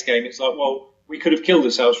the DS game. It's like, well, we could have killed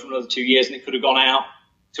ourselves for another 2 years and it could have gone out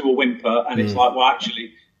to a whimper. And it's like, well,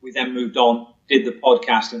 actually, we then moved on, did the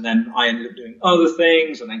podcast, and then I ended up doing other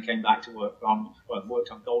things and then came back to worked on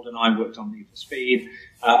GoldenEye, worked on Need for Speed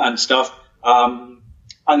and stuff. And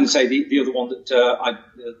say the other one that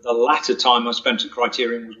the latter time I spent at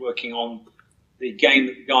Criterion was working on the game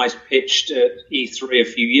that the guys pitched at E3 a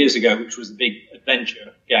few years ago, which was the big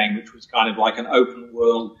adventure game, which was kind of like an open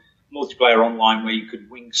world multiplayer online where you could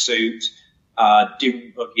wingsuit,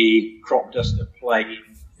 dune buggy, crop duster plane,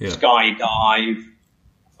 skydive,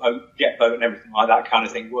 jet boat and everything like that kind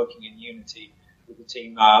of thing, working in Unity with the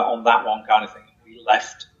team on that one kind of thing. We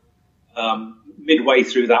left midway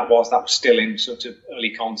through that was still in sort of early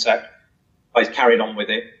concept. I carried on with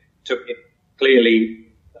it, took it clearly,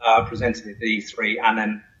 presented it at E3, and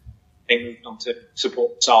then they moved on to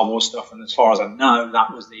support Star Wars stuff. And as far as I know,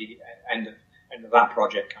 that was the end of that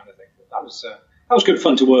project kind of thing. But that was good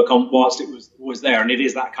fun to work on whilst it was there. And it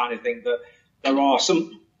is that kind of thing that there are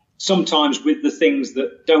sometimes with the things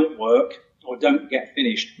that don't work or don't get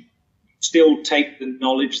finished, still take the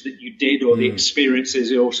knowledge that you did or the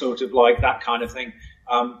experiences or sort of like that kind of thing.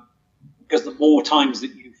 Because the more times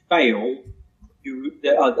that you fail, and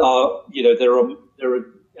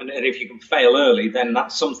if you can fail early, then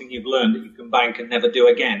that's something you've learned that you can bank and never do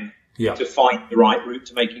again to find the right route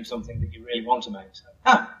to making something that you really want to make. So,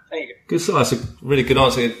 there you go. Good. So that's a really good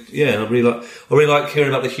answer. Yeah, I really like hearing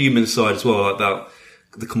about the human side as well, like about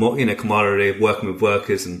the camaraderie of working with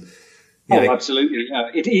workers and. Absolutely.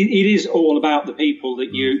 Yeah. It is all about the people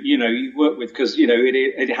that you work with, because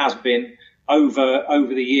it has been over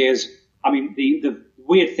the years. I mean, the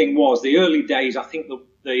weird thing was the early days. I think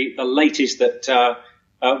the latest that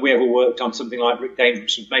we ever worked on something like Rick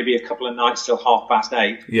Dangerous was maybe a couple of nights till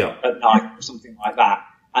 8:30 at night or something like that.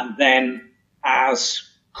 And then as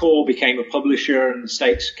Core became a publisher and the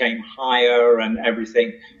stakes came higher and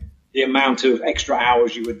everything, the amount of extra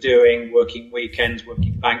hours you were doing, working weekends,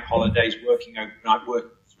 working bank holidays, working overnight,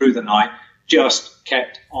 working through the night, just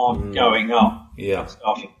kept on going up. Yeah.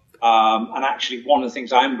 Stuff. And actually, one of the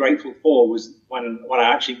things I am grateful for was when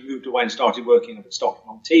I actually moved away and started working up at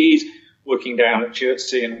Stockton-on-Tees, working down at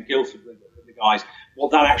Chertsey and Guildford with the guys.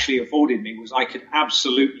 What that actually afforded me was I could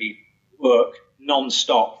absolutely work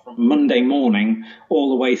non-stop from Monday morning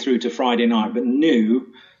all the way through to Friday night, but knew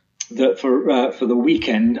that for the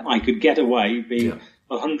weekend I could get away, be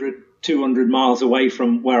 100, 200 miles away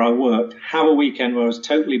from where I worked, have a weekend where I was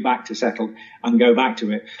totally back to settled and go back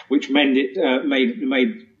to it, which meant it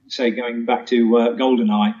made say going back to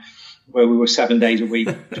GoldenEye, where we were 7 days a week,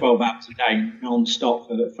 12 hours a day, non-stop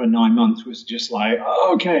for 9 months, was just like,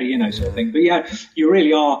 okay, sort of thing. But yeah, you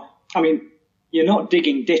really are. I mean, you're not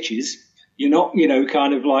digging ditches. You're not,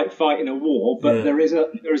 kind of like fighting a war, but there is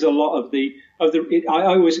a lot of the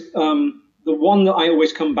one that I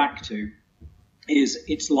always come back to is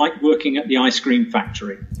it's like working at the ice cream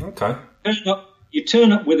factory. Okay. You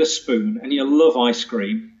turn up with a spoon and you love ice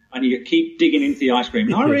cream and you keep digging into the ice cream.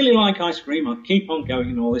 And I really like ice cream. I keep on going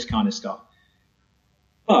and all this kind of stuff.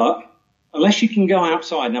 But unless you can go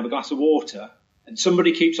outside and have a glass of water, and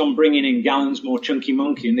somebody keeps on bringing in gallons more Chunky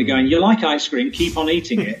Monkey, and they're going, you like ice cream, keep on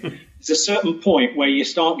eating it, there's a certain point where you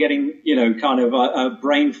start getting, kind of a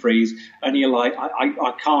brain freeze, and you're like,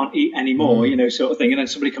 I can't eat anymore, sort of thing. And then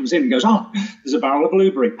somebody comes in and goes, oh, there's a barrel of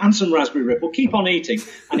blueberry and some raspberry ripple. Keep on eating.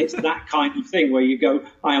 And it's that kind of thing where you go,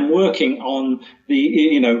 I am working on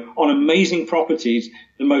on amazing properties,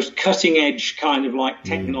 the most cutting edge kind of like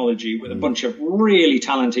technology with a bunch of really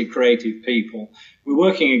talented, creative people. We're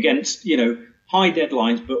working against, high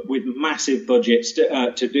deadlines, but with massive budgets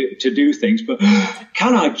to do things. But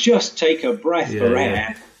can I just take a breath for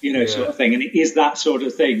air, sort of thing? And it is that sort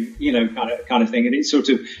of thing, kind of thing. And it's sort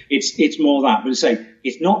of it's more that. But to say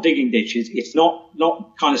it's not digging ditches, it's not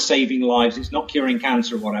kind of saving lives, it's not curing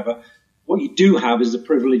cancer or whatever. What you do have is the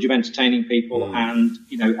privilege of entertaining people and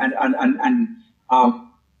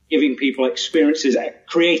giving people experiences,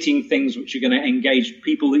 creating things which are going to engage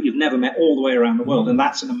people that you've never met all the way around the world, and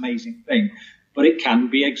that's an amazing thing. But it can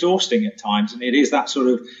be exhausting at times, and it is that sort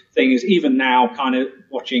of thing. Is even now, kind of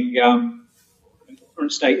watching the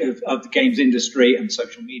current state of the games industry and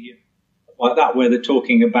social media like that, where they're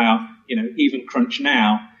talking about, even crunch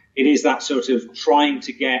now. It is that sort of trying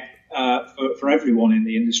to get for everyone in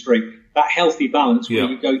the industry that healthy balance where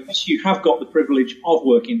you go, yes, you have got the privilege of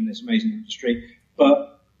working in this amazing industry,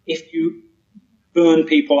 but if you burn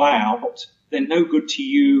people out, they're no good to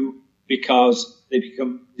you because they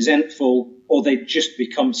become resentful or they just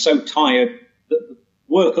become so tired that the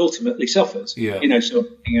work ultimately suffers, sort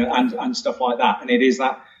of thing, and stuff like that. And it is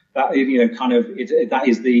that that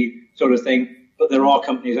is the sort of thing. But there are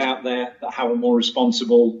companies out there that have a more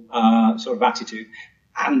responsible sort of attitude,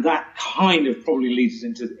 and that kind of probably leads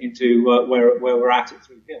us into where we're at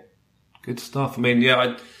 3 Hill. Good stuff. I mean,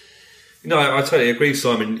 I totally agree,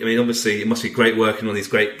 Simon. I mean, obviously, it must be great working on these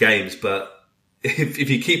great games, but if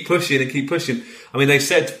you keep pushing and keep pushing, I mean, they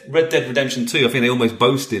said Red Dead Redemption 2, I think they almost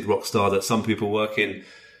boasted, Rockstar, that some people working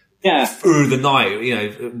through the night,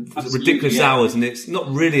 ridiculous hours, and it's not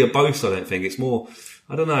really a boast, I don't think. It's more,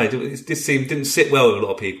 I don't know, it just didn't sit well with a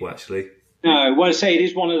lot of people, actually. No, well, I say it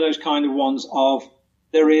is one of those kind of ones of,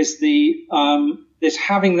 there is there's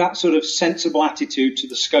having that sort of sensible attitude to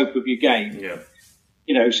the scope of your game,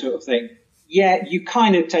 sort of thing. Yeah, you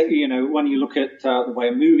kind of take, when you look at the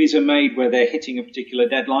way movies are made, where they're hitting a particular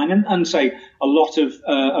deadline, and say a lot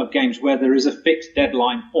of games where there is a fixed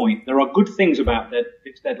deadline point. There are good things about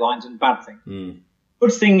fixed deadlines and bad things.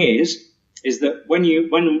 Good thing is that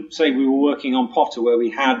when say we were working on Potter, where we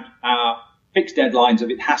had fixed deadlines of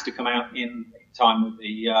it has to come out in time with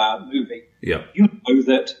the movie. Yeah, you know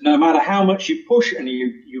that no matter how much you push and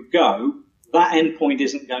you go, that end point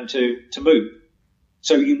isn't going to move.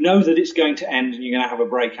 So you know that it's going to end and you're going to have a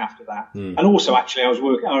break after that. And also, actually,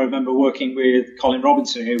 I remember working with Colin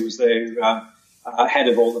Robinson, who was the head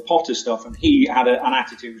of all the Potter stuff, and he had an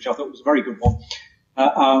attitude which I thought was a very good one,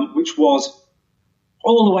 which was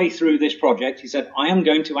all the way through this project, he said, I am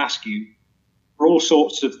going to ask you for all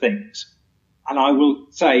sorts of things, and I will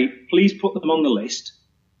say, please put them on the list,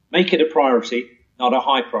 make it a priority, not a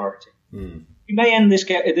high priority. You may end this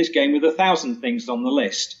game with 1,000 things on the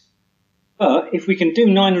list. But if we can do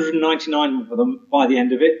 999 of them by the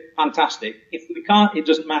end of it, fantastic. If we can't, it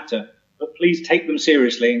doesn't matter. But please take them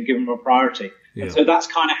seriously and give them a priority. Yeah. And so that's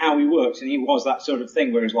kind of how he works. And he was that sort of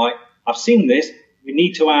thing where it's like, I've seen this. We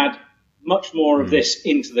need to add much more of this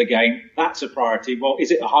into the game. That's a priority. Well, is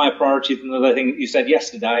it a higher priority than the other thing that you said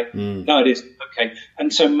yesterday? No, it isn't. Okay.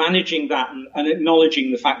 And so managing that and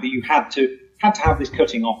acknowledging the fact that you had to have this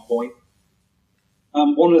cutting off point.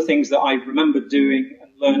 One of the things that I remember doing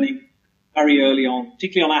and learning very early on,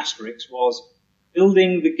 particularly on Asterix, was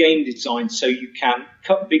building the game design so you can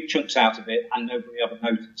cut big chunks out of it and nobody ever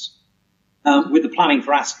notice. With the planning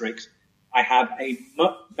for Asterix, I had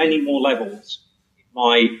many more levels in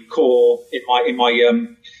my core, in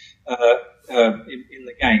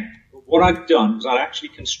the game. But what I've done was I actually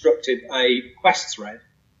constructed a quest thread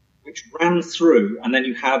which ran through, and then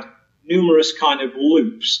you had numerous kind of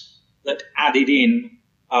loops that added in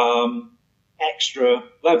extra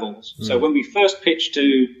levels. So when we first pitched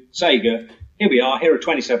to Sega, here are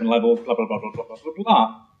 27 levels, blah, blah, blah, blah, blah, blah, blah,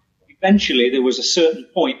 blah. Eventually, there was a certain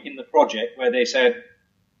point in the project where they said,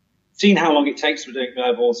 seeing how long it takes to do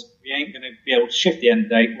levels, we ain't going to be able to shift the end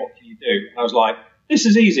date. What can you do? And I was like, this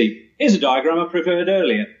is easy. Here's a diagram I prepared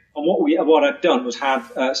earlier. And what I've done was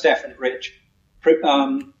have Steph and Rich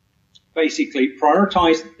basically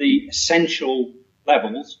prioritize the essential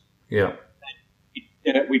levels. Yeah.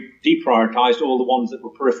 We deprioritized all the ones that were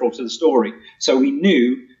peripheral to the story. So we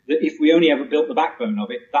knew that if we only ever built the backbone of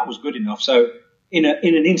it, that was good enough. So in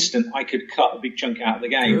an instant, I could cut a big chunk out of the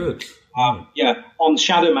game. Good. On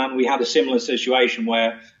Shadow Man, we had a similar situation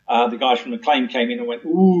where the guys from Acclaim came in and went,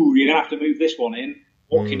 ooh, you're going to have to move this one in.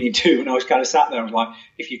 What can you do? And I was kind of sat there and was like,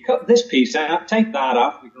 if you cut this piece out, take that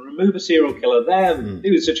off, we can remove a serial killer there,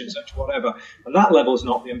 do such and such, whatever. And that level's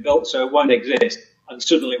not been built, so it won't exist. And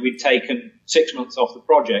suddenly we'd taken 6 months off the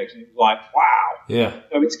project, and it was like, wow. Yeah.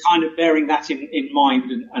 So it's kind of bearing that in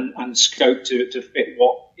mind and scope to fit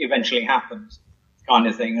what eventually happens, kind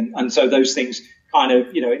of thing. And so those things kind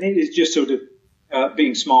of, it is just sort of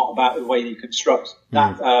being smart about the way you construct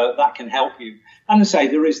that. That can help you. And I say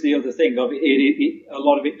there is the other thing of it. A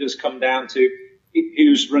lot of it does come down to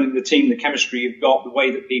who's running the team, the chemistry you've got, the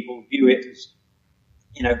way that people view it.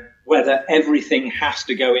 Whether everything has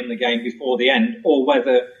to go in the game before the end, or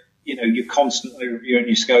whether you're constantly reviewing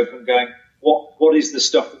your scope and going, what is the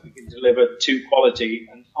stuff that we can deliver to quality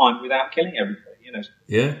and time without killing everything?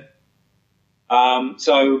 Yeah.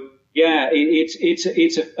 So yeah,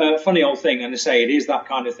 it's a funny old thing, and I say it is that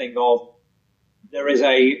kind of thing of there is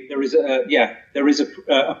a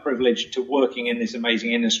privilege to working in this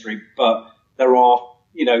amazing industry, but there are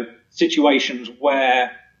situations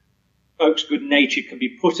where folks' good nature can be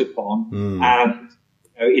put upon, and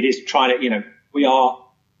it is trying to we are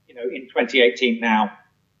in 2018 now.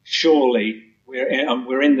 Surely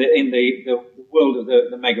we're in the world of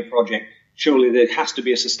the mega project. Surely there has to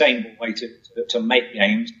be a sustainable way to make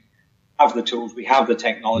games. Have the tools, we have the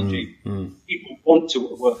technology. People want to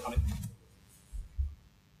work on it.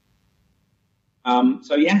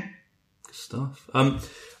 So yeah, good stuff.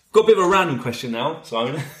 Got a bit of a random question now,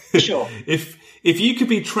 Simon. Sure. If you could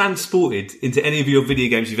be transported into any of your video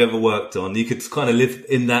games you've ever worked on, you could kind of live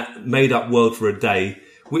in that made-up world for a day,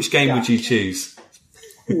 which game would you choose?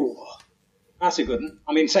 Ooh, that's a good one.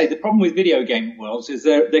 I mean, say the problem with video game worlds is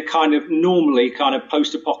they're kind of normally kind of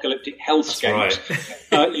post-apocalyptic hellscapes,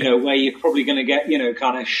 right. Where you're probably going to get,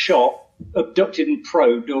 kind of shot, abducted and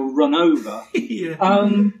probed or run over.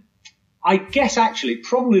 Yeah. I guess actually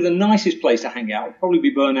probably the nicest place to hang out would probably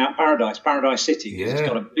be Burnout Paradise City. Yeah. It's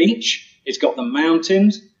got a beach. It's got the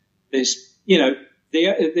mountains. There's,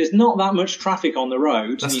 there's not that much traffic on the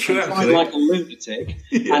roads. That's and you true, can drive actually. like a lunatic.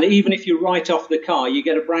 Yeah. And even if you write off the car, you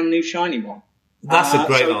get a brand new shiny one. That's a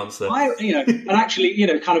great answer. And actually,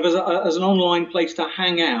 kind of as an online place to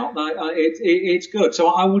hang out, it's good. So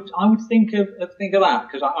I would think of that,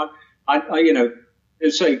 because I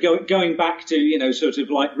say going back to sort of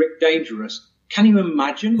like Rick Dangerous. Can you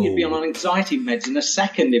imagine? You'd be on anxiety meds in a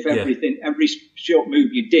second if every short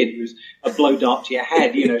move you did was a blow dart to your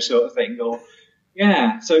head, sort of thing. Or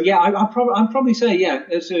so I'd probably say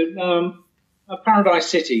there's a Paradise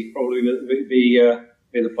City probably would be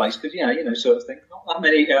the place, because sort of thing. Not that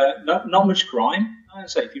many, not much crime.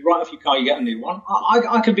 So if you write off your car, you get a new one.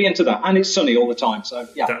 I could be into that, and it's sunny all the time. So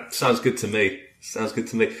yeah, that sounds good to me.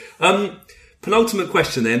 Penultimate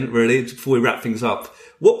question then, really, before we wrap things up.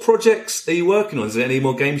 What projects are you working on? Is there any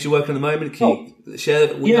more games you're working on at the moment? Can you share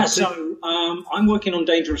that with us? So I'm working on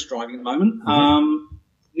Dangerous Driving at the moment.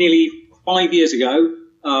 Nearly 5 years ago,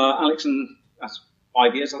 that's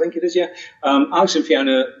 5 years, I think it is, Alex and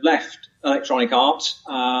Fiona left Electronic Arts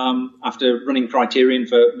after running Criterion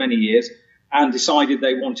for many years, and decided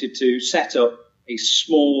they wanted to set up a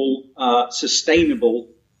small, sustainable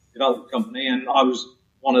development company, and I was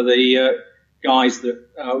one of the guys that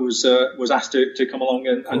was asked to come along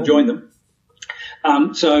and join them.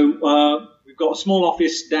 So we've got a small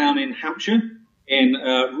office down in Hampshire, in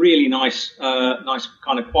a really nice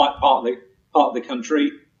kind of quiet part of the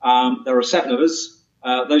country. There are 7 of us.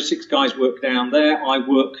 Those 6 guys work down there. I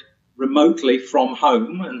work remotely from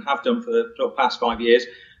home and have done for the past 5 years.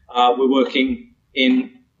 We're working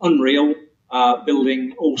in Unreal,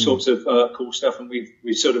 building all sorts of cool stuff, and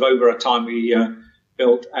we sort of over a time we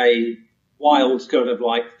built a wild kind of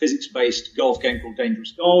like physics-based golf game called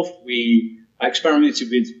Dangerous Golf. We experimented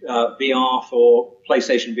with VR for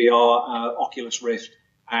PlayStation VR, Oculus Rift,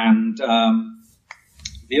 and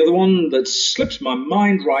the other one that slips my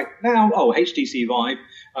mind right now, HTC Vive,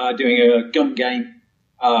 doing a gun game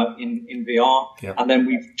in VR. Yeah. And then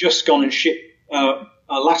we've just gone and shipped our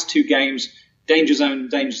last 2 games, Danger Zone and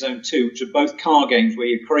Danger Zone 2, which are both car games where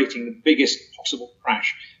you're creating the biggest possible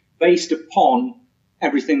crash based upon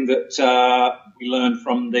everything that we learned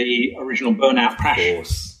from the original Burnout Crash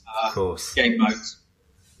game modes.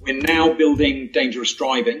 We're now building Dangerous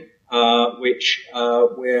Driving, which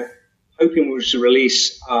we're hoping to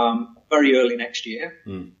release very early next year.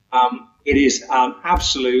 It is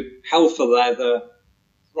absolute hell for leather,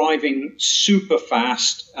 driving super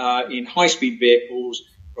fast in high-speed vehicles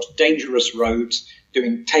across dangerous roads,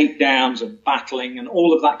 doing takedowns and battling and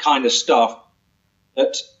all of that kind of stuff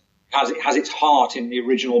that has its heart in the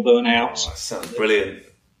original Burnouts. Oh, that sounds brilliant.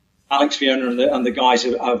 Alex, Fiona and the guys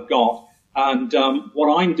have got. And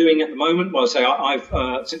what I'm doing at the moment, well, I say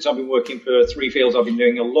I've since I've been working for Three Fields, I've been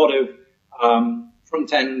doing a lot of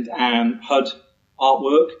front end and HUD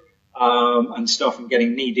artwork and stuff, and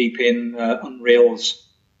getting knee deep in Unreal's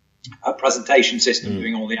presentation system,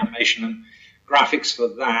 doing all the animation and graphics for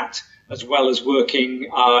that, as well as working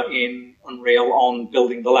in Unreal on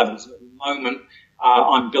building the levels. At the moment,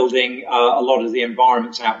 I'm building a lot of the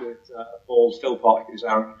environments out with Paul Philpott, who's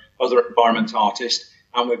our other environment artist,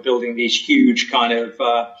 and we're building these huge kind of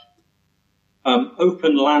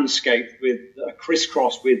open landscape with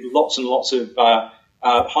crisscross with lots and lots of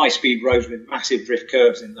high-speed roads with massive drift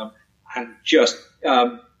curves in them, and just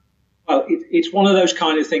it's one of those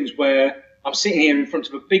kind of things where I'm sitting here in front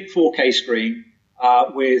of a big 4K screen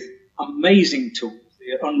with amazing tools.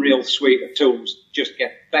 The Unreal suite of tools just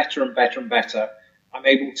get better and better and better. I'm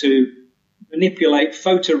able to manipulate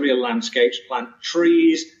photoreal landscapes, plant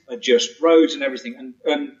trees, adjust roads and everything.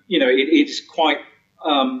 And you know, it's quite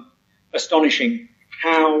astonishing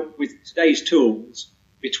how, with today's tools,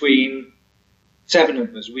 between 7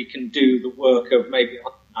 of us, we can do the work of maybe a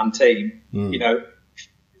one-man team, you know,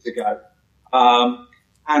 years ago.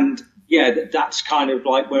 And yeah, that's kind of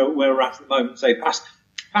like where we're at the moment. Say, past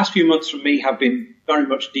few months from me have been very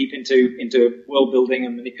much deep into world building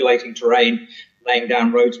and manipulating terrain, laying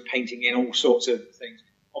down roads, painting in all sorts of things.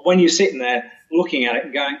 And when you're sitting there looking at it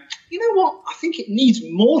and going, you know what, I think it needs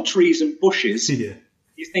more trees and bushes. Yeah.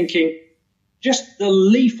 You're thinking, just the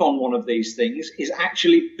leaf on one of these things is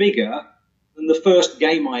actually bigger than the first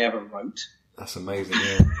game I ever wrote. That's amazing,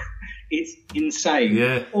 yeah. It's insane.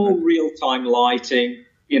 Yeah. All real-time lighting,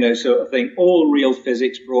 you know, sort of thing. All real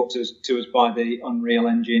physics brought to us by the Unreal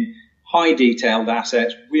Engine. High detailed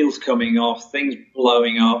assets, wheels coming off, things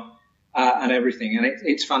blowing up, and everything. And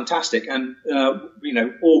it's fantastic. And, you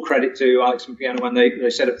know, all credit to Alex and Fiona when they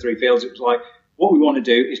set up Three Fields. It was like, what we want to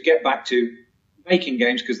do is get back to making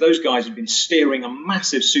games, because those guys have been steering a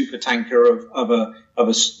massive super tanker of a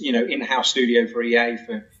you know, in-house studio for EA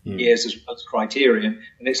for years as Criterion.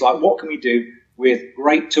 And it's like, what can we do with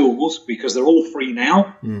great tools, because they're all free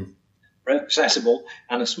now, accessible,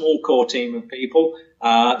 and a small core team of people.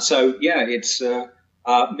 So yeah, it's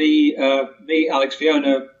me, Alex,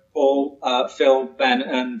 Fiona, Paul, Phil, Ben,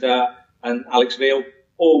 and Alex Veal,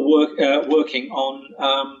 all working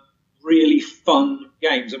on really fun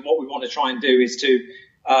games. And what we want to try and do is to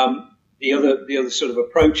the other sort of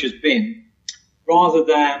approach has been, rather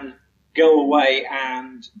than go away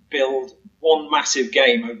and build one massive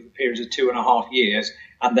game over the periods of 2.5 years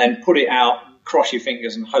and then put it out and cross your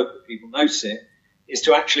fingers and hope that people notice it, is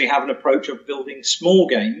to actually have an approach of building small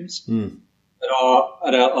games that are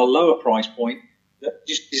at a lower price point, that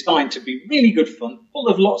just designed to be really good fun, full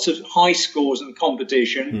of lots of high scores and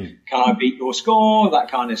competition. Can I beat your score? That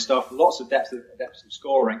kind of stuff. Lots of depth of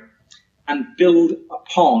scoring, and build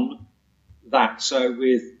upon that. So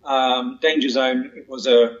with Danger Zone, it was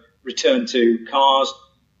a return to cars.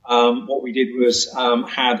 What we did was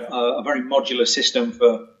had a very modular system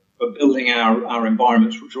for building our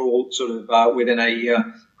environments, which were all sort of within a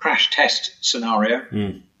crash test scenario.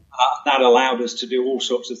 That allowed us to do all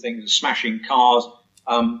sorts of things, smashing cars,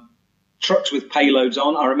 trucks with payloads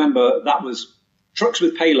on. I remember trucks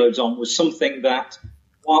with payloads on was something that,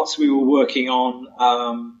 whilst we were working on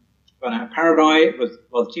Burnout Paradise,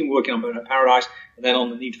 the team were working on Burnout Paradise, and then on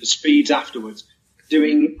the Need for Speeds afterwards,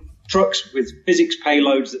 doing trucks with physics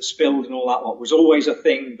payloads that spilled and all that lot was always a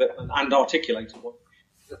thing that, and articulated one.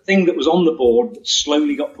 The thing that was on the board that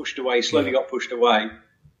slowly got pushed away.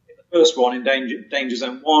 First one in Danger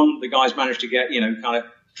Zone 1, the guys managed to get, you know, kind of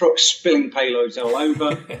trucks spilling payloads all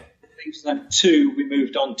over. Danger Zone 2, we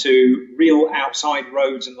moved on to real outside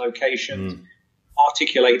roads and locations,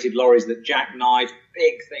 articulated lorries that jackknife,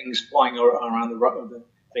 big things flying around the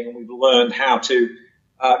thing, and we've learned how to,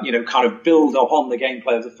 you know, kind of build up on the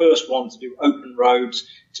gameplay of the first one, to do open roads,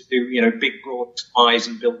 to do, you know, big broad skies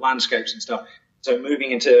and build landscapes and stuff. So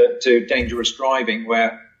moving into dangerous driving,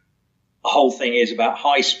 where the whole thing is about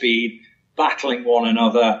high speed, battling one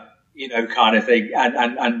another, you know, kind of thing,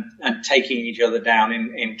 and taking each other down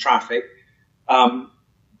in traffic.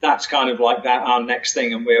 That's kind of like that, our next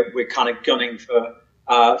thing, and we're kind of gunning for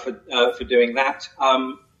doing that.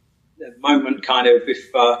 At the moment, kind of,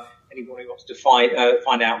 if anybody wants to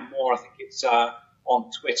find out more, I think it's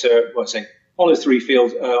on Twitter. Well, I say follow Three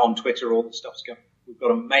Fields on Twitter. All the stuff's going. We've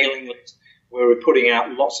got a mailing list where we're putting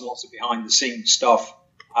out lots and lots of behind the scenes stuff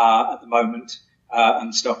at the moment,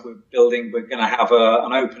 and stuff we're building. We're going to have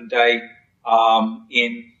an open day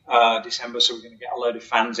in December, so we're going to get a load of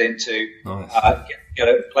fans in to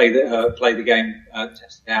play the game,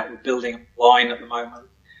 test it out. We're building a line at the moment,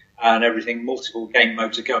 and everything. Multiple game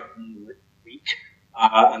modes are going on the week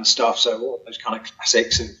and stuff. So all those kind of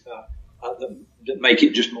classics that make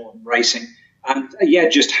it just more than racing. And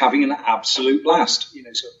just having an absolute blast, sort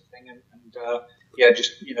of thing. And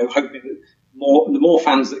just hoping that the more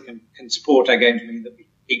fans that can support our games mean that we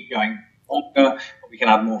keep going longer, and we can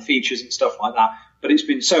add more features and stuff like that. But it's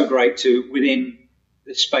been so great to, within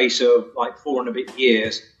the space of like 4 and a bit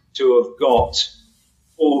years, to have got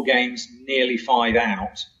 4 games, nearly 5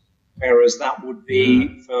 out, whereas that would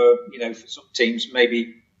be for some teams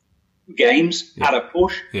maybe games at a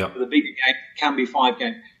push. For the bigger game, it can be 5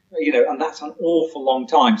 games. And that's an awful long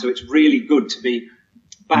time. So it's really good to be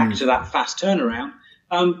back to that fast turnaround,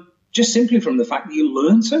 just simply from the fact that you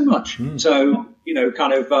learn so much. So,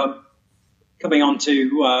 coming on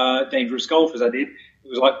to Dangerous Golf as I did, it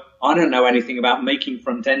was like, I don't know anything about making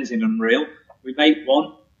front ends in Unreal. We make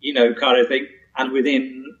one, kind of thing. And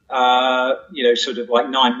within, sort of like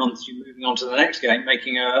 9 months, you're moving on to the next game,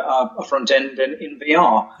 making a front end in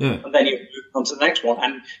VR. And then you move on to the next one.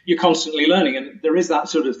 And you're constantly learning. And there is that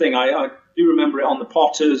sort of thing. I do remember it on the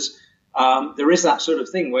Potters. There is that sort of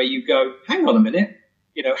thing where you go, hang on a minute.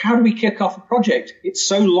 How do we kick off a project? It's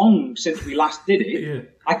so long since we last did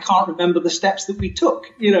it. I can't remember the steps that we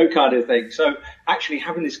took, kind of thing. So actually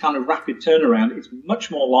having this kind of rapid turnaround, it's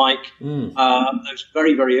much more like those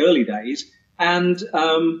very, very early days. And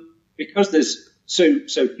because there's so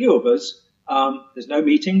few of us, there's no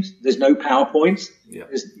meetings, there's no PowerPoints,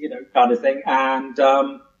 there's, kind of thing. And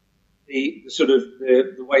the sort of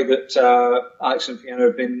the way that Alex and Fiona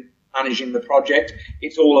have been managing the project,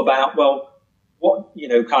 it's all about, what,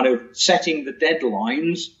 kind of setting the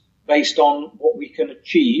deadlines based on what we can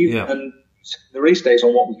achieve and the release dates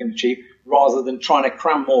on what we can achieve, rather than trying to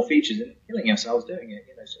cram more features and killing ourselves doing it,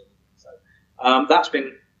 So that's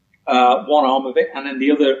been one arm of it. And then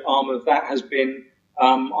the other arm of that has been,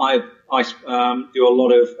 I do a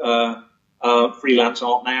lot of freelance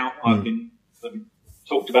art now. I've been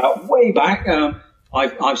talked about way back.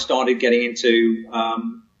 I've started getting into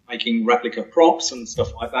making replica props and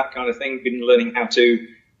stuff like that kind of thing. Been learning how to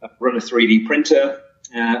run a 3D printer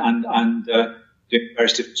and doing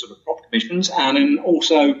various different sort of prop commissions. And then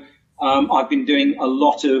also I've been doing a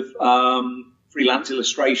lot of freelance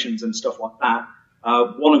illustrations and stuff like that.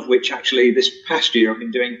 One of which actually this past year I've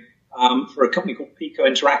been doing for a company called Pico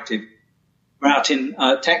Interactive. We're out in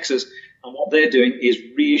Texas, and what they're doing is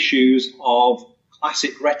reissues of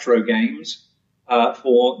classic retro games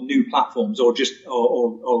for new platforms, or just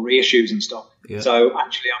or reissues and stuff. So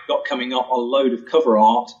actually I've got coming up a load of cover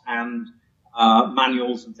art and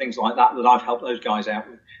manuals and things like that I've helped those guys out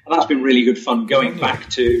with, and that's been really good fun, going back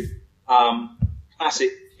to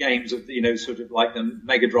classic games of sort of like the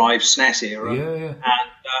Mega Drive SNES era, and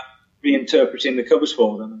reinterpreting the covers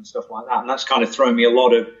for them and stuff like that. And that's kind of thrown me a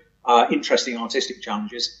lot of interesting artistic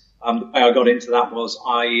challenges. The way I got into that was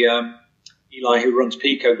Eli, who runs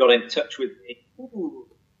Pico, got in touch with me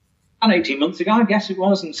 18 months ago, I guess it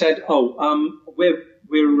was, and said, we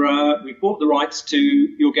bought the rights to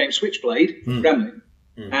your game Switchblade, Gremlin,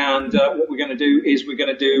 and what we're going to do is we're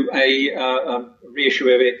going to do a reissue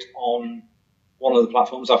of it on one of the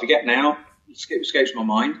platforms. I forget now, it escapes my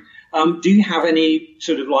mind. Do you have any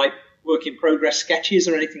sort of like work in progress sketches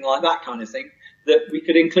or anything like that kind of thing that we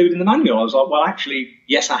could include in the manual? I was like, well, actually,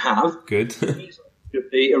 yes, I have. Good.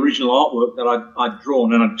 The original artwork that I'd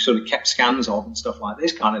drawn and I'd sort of kept scans of and stuff like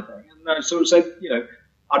this kind of thing. And I sort of said,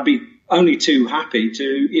 I'd be only too happy to,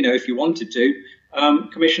 if you wanted to,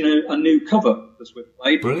 commission a new cover for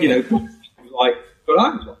Switchblade. Brilliant. Like, but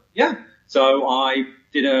I was like, yeah. So I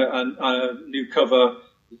did a new cover,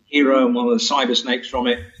 Hero, and one of the Cyber Snakes from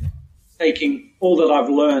it, taking all that I've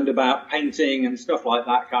learned about painting and stuff like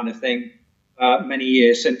that kind of thing many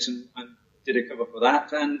years since, and did a cover for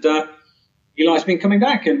that. And Eli's been coming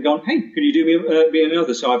back and gone, hey, could you do me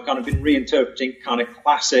another? So I've kind of been reinterpreting kind of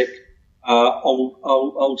classic,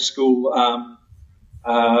 old school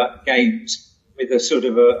games with a sort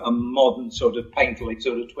of a modern sort of painterly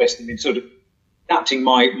sort of twist, and been sort of adapting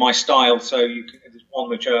my style. So there's one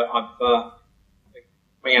which I've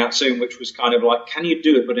coming out soon, which was kind of like, can you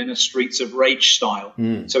do it but in a Streets of Rage style?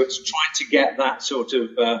 So it's trying to get that sort of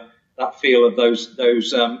that feel of those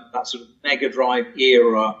that sort of Mega Drive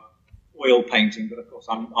era oil painting, but of course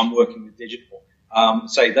I'm working with digital. A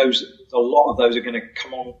lot of those are going to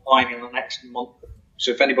come online in the next month.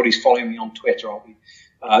 So if anybody's following me on Twitter, I'll be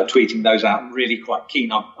tweeting those out. I'm really quite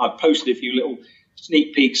keen. I've posted a few little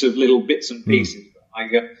sneak peeks of little bits and pieces. I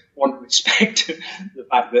want to respect the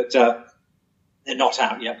fact that they're not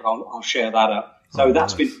out yet, but I'll share that up. So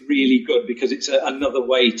that's been really good, because it's another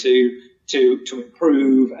way to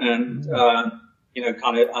improve and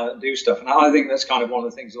do stuff. And I think that's kind of one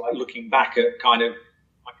of the things, like looking back at kind of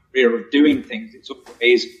my career of doing things, it's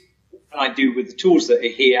always, what can I do with the tools that are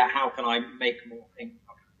here? How can I make more things?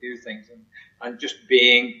 How can I do things? And just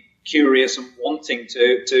being curious and wanting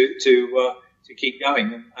to keep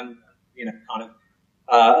going and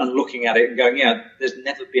and looking at it and going, yeah, there's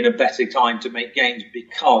never been a better time to make games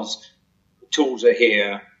because the tools are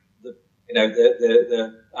here, the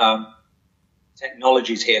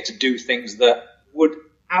technology's here to do things that would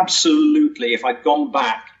absolutely, if I'd gone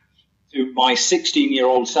back to my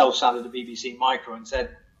 16-year-old self sat at the BBC Micro and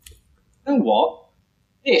said, you know what,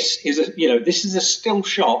 this is a still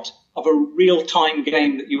shot of a real-time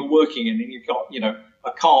game that you're working in, and you've got,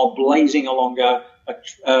 a car blazing along a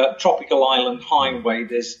tropical island highway.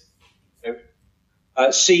 There's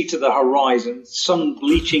sea to the horizon, sun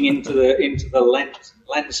bleaching into the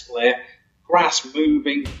lens flare, grass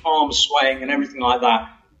moving, palms swaying, and everything like that.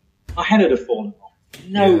 My head would have fallen off.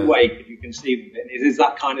 No way could you conceive of it. It is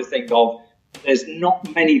that kind of thing of, there's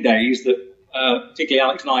not many days that, particularly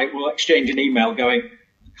Alex and I, will exchange an email going,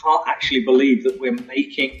 I can't actually believe that we're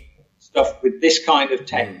making stuff with this kind of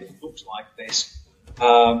tech that looks like this.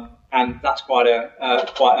 And that's quite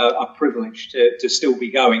a privilege to still be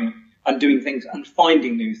going and doing things and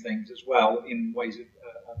finding new things as well in ways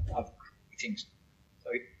of creating stuff. So,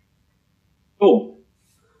 cool.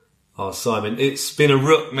 Oh, Simon, it's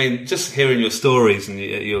been just hearing your stories and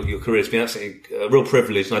your career, it's been absolutely a real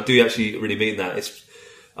privilege, and I do actually really mean that. It's,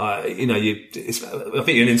 I think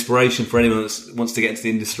you're an inspiration for anyone that wants to get into the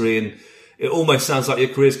industry, and it almost sounds like your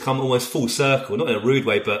career's come almost full circle, not in a rude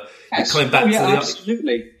way, but yes. Coming back to the...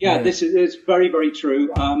 Absolutely. Yeah, this is very, very true.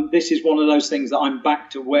 This is one of those things that I'm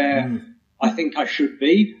back to where I think I should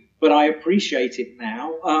be, but I appreciate it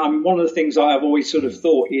now. One of the things I've always sort of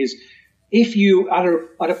thought is, if you,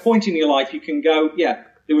 at a point in your life, you can go, yeah,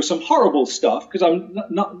 there was some horrible stuff, because I'm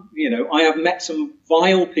not, I have met some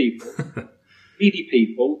vile people, needy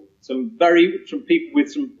people, some people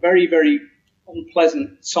with some very, very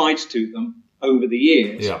unpleasant sides to them over the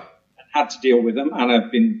years, and had to deal with them, and have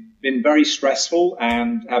been very stressful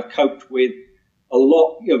and have coped with a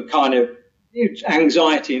lot of kind of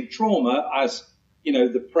anxiety and trauma as,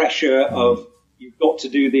 the pressure of you've got to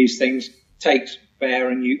do these things takes bear,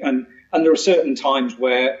 and there are certain times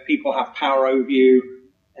where people have power over you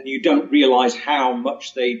and you don't realize how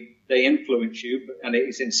much they influence you, and it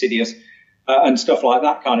is insidious. And stuff like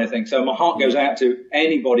that kind of thing. So my heart goes out to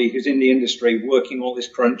anybody who's in the industry working all this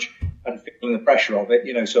crunch and feeling the pressure of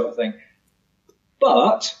it, sort of thing.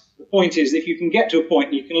 But the point is, if you can get to a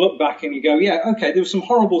point, you can look back and you go, yeah, okay, there was some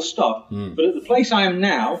horrible stuff, but at the place I am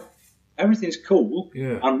now, everything's cool.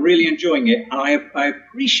 Yeah. I'm really enjoying it, and I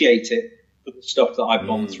appreciate it for the stuff that I've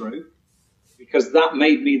gone through, because that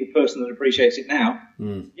made me the person that appreciates it now.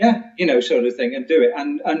 Yeah, sort of thing, and do it.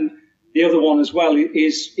 And the other one as well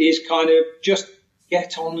is kind of just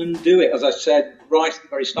get on and do it. As I said right at the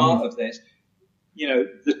very start of this,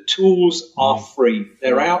 the tools are free.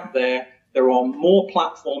 They're out there. There are more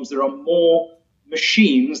platforms. There are more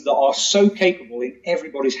machines that are so capable in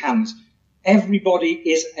everybody's hands. Everybody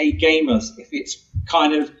is a gamer. If it's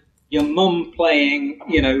kind of your mum playing,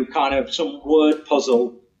 kind of some word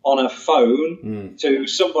puzzle on a phone, to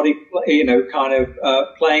somebody, playing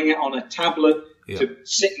it on a tablet, to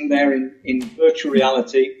sitting there in virtual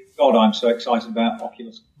reality. God, I'm so excited about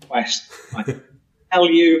Oculus Quest. I tell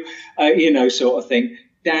you, sort of thing,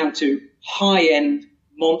 down to high-end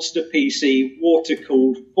monster PC,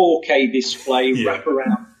 water-cooled, 4K display,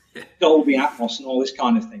 wraparound, Dolby Atmos and all this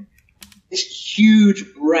kind of thing. This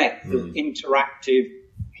huge breadth of interactive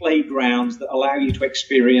playgrounds that allow you to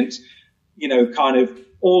experience, kind of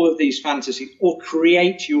all of these fantasies, or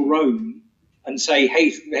create your own and say,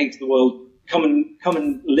 hey to the world, come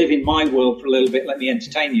and live in my world for a little bit. Let me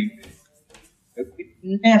entertain you. We've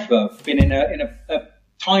never been in a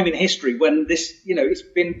time in history when this, it's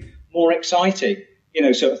been more exciting,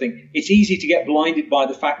 sort of thing. It's easy to get blinded by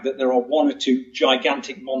the fact that there are one or two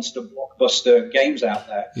gigantic monster blockbuster games out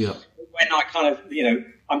there. Yeah. When I kind of,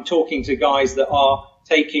 I'm talking to guys that are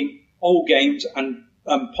taking old games and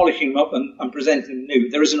polishing them up and presenting them new.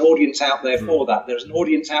 There is an audience out there for that. There's an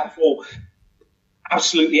audience out for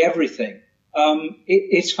absolutely everything.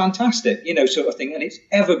 It's fantastic, sort of thing, and it's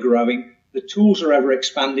ever growing. The tools are ever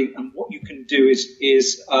expanding, and what you can do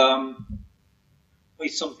is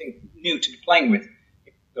something new to be playing with,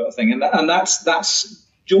 sort of thing, and that's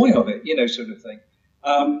joy of it, sort of thing.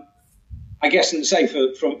 I guess, and say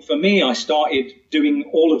for me, I started doing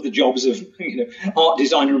all of the jobs of art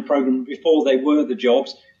designer and programmer before they were the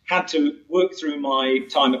jobs. Had to work through my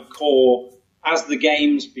time at Core as the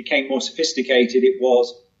games became more sophisticated. It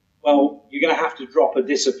was well, you're going to have to drop a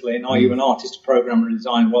discipline. Are you an artist, a programmer, and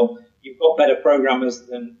design? Well, you've got better programmers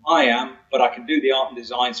than I am, but I can do the art and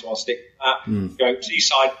design, so I'll stick with that. Going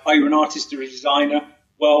Seaside, are you an artist or a designer?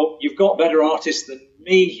 Well, you've got better artists than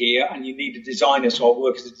me here, and you need a designer, so I'll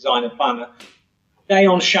work as a designer planner. Day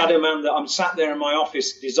on Shadow Man that I'm sat there in my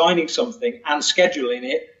office designing something and scheduling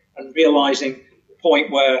it and realizing the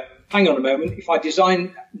point where, hang on a moment, if I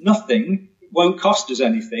design nothing, it won't cost us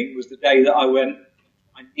anything, was the day that I went,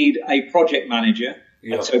 I need a project manager,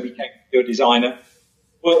 and so became a designer.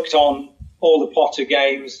 Worked on all the Potter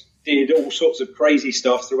games, did all sorts of crazy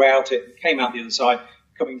stuff throughout it, came out the other side,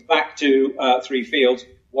 coming back to Three Fields.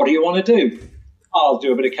 What do you want to do? I'll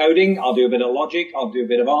do a bit of coding, I'll do a bit of logic, I'll do a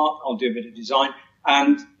bit of art, I'll do a bit of design,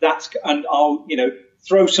 and I'll,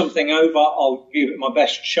 throw something over, I'll give it my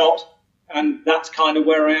best shot, and that's kind of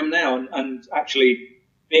where I am now. And actually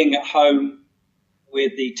being at home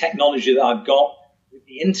with the technology that I've got, with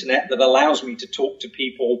the internet that allows me to talk to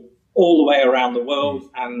people all the way around the world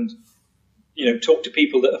and, talk to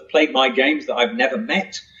people that have played my games that I've never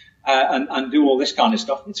met, and do all this kind of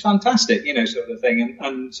stuff. It's fantastic, sort of thing.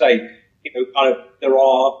 And say, there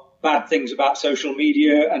are bad things about social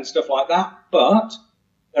media and stuff like that, but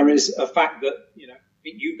there is a fact that,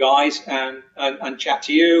 meet you guys and chat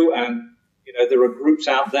to you, and, there are groups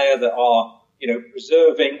out there that are,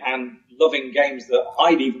 preserving and loving games that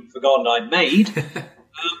I'd even forgotten I'd made.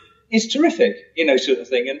 It's terrific, sort of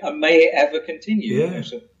thing, and may it ever continue. Yeah,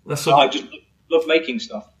 I just love making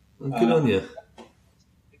stuff. Good on you.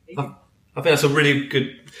 I think that's a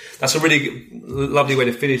really lovely way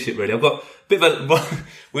to finish it. Really, I've got a bit of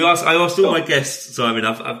I asked all my guests, Simon.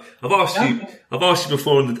 I've asked you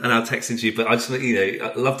before and our texting to you, but I just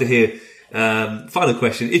I'd love to hear. Final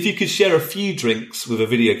question: if you could share a few drinks with a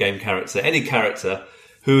video game character, any character,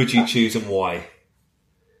 who would you choose and why?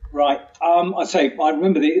 Right. I'd say I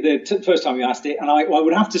remember the first time you asked it, and I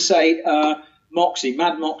would have to say Moxie,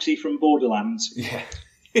 Mad Moxie from Borderlands. Yeah.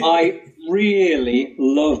 I really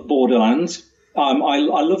love Borderlands. I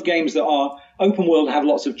love games that are open world, have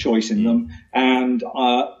lots of choice in them, and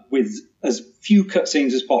with as few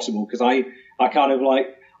cutscenes as possible, because I kind of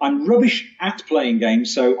I'm rubbish at playing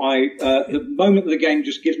games, so the moment the game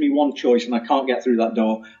just gives me one choice and I can't get through that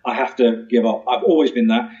door, I have to give up. I've always been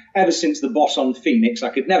that. Ever since the boss on Phoenix, I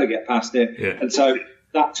could never get past it. Yeah. And so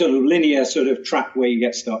that sort of linear sort of track where you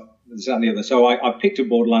get stuck, this and the other. So I picked up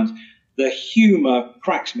Borderlands. The humour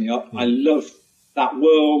cracks me up. I love that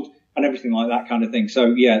world and everything like that kind of thing. So,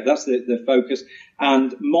 yeah, that's the focus.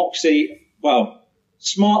 And Moxie, well,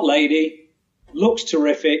 smart lady, looks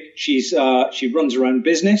terrific. She runs her own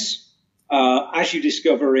business. As you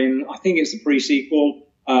discover in, I think it's the pre-sequel,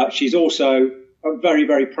 she's also very,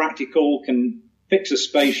 very practical, can fix a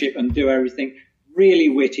spaceship and do everything. Really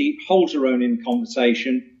witty, holds her own in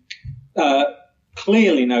conversation.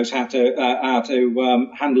 Clearly knows how to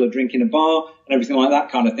handle a drink in a bar and everything like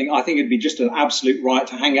that kind of thing. I think it'd be just an absolute right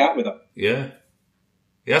to hang out with her. Yeah,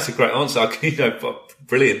 that's a great answer.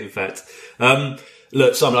 Brilliant, in fact.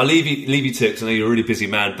 Look, Simon, I'll leave you to it because I know you're a really busy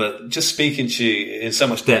man, but just speaking to you in so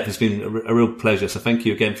much depth has been a real pleasure. So thank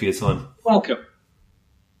you again for your time. Welcome.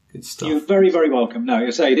 Good stuff. You're very, very welcome. No, I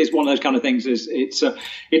say it is one of those kind of things. It's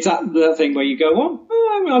that thing where you go, well,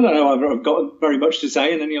 I don't know, I've got very much to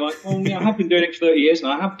say, and then you're like, well, yeah, I have been doing it for 30 years,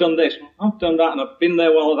 and I have done this, I've done that, and I've been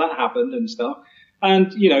there while that happened and stuff.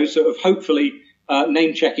 And sort of hopefully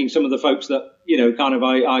name checking some of the folks that kind of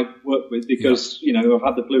I work with, because I've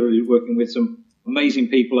had the privilege of working with some amazing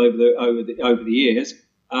people over the years,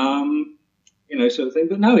 sort of thing.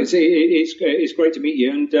 But no, it's great to meet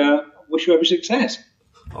you, and wish you every success.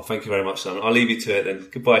 Oh, thank you very much, Simon. I'll leave you to it then.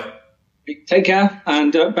 Goodbye. Take care,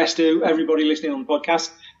 and best to everybody listening on the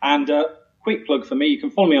podcast. And quick plug for me, you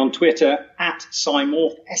can follow me on Twitter at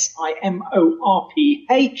Simorph,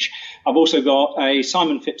 SIMORPH. I've also got a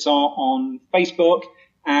Simon Phipps Art on Facebook,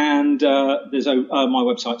 and there's my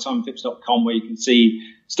website, simonphipps.com, where you can see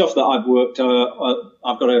stuff that I've worked.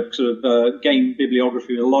 I've got a sort of game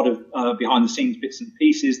bibliography with a lot of behind the scenes bits and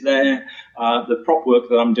pieces there. The prop work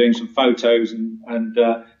that I'm doing, some photos and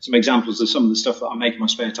some examples of some of the stuff that I make in my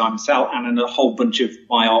spare time and sell, and a whole bunch of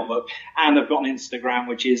my artwork. And I've got an Instagram,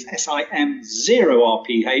 which is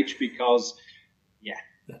SIM0RPH, because, yeah.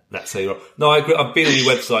 That's how you are. No, I agree. I've been on your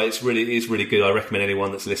website. It's really good. I recommend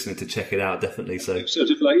anyone that's listening to check it out, definitely. So sort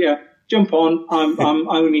of jump on. I'm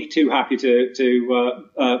only too happy to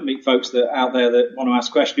meet folks that are out there that want to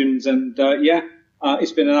ask questions. And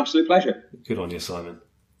it's been an absolute pleasure. Good on you, Simon.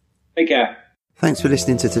 Take care. Thanks for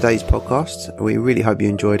listening to today's podcast. We really hope you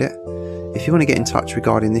enjoyed it. If you want to get in touch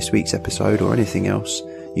regarding this week's episode or anything else,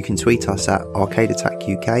 you can tweet us at Arcade Attack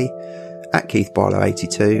UK, at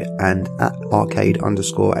KeithBarlow82 and at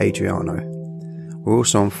arcade_Adriano. We're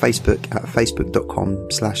also on Facebook at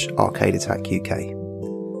facebook.com/arcadeattackuk.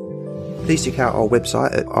 Please check out our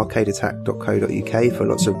website at arcadeattack.co.uk for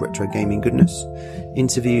lots of retro gaming goodness,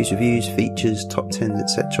 interviews, reviews, features, top 10s,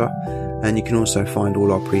 etc. And you can also find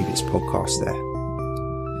all our previous podcasts there.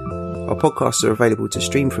 Our podcasts are available to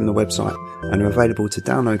stream from the website and are available to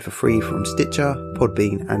download for free from Stitcher,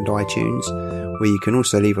 Podbean and iTunes, where you can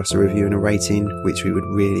also leave us a review and a rating, which we would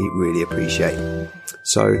really, really appreciate.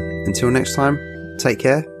 So, until next time, take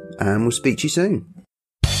care and we'll speak to you soon.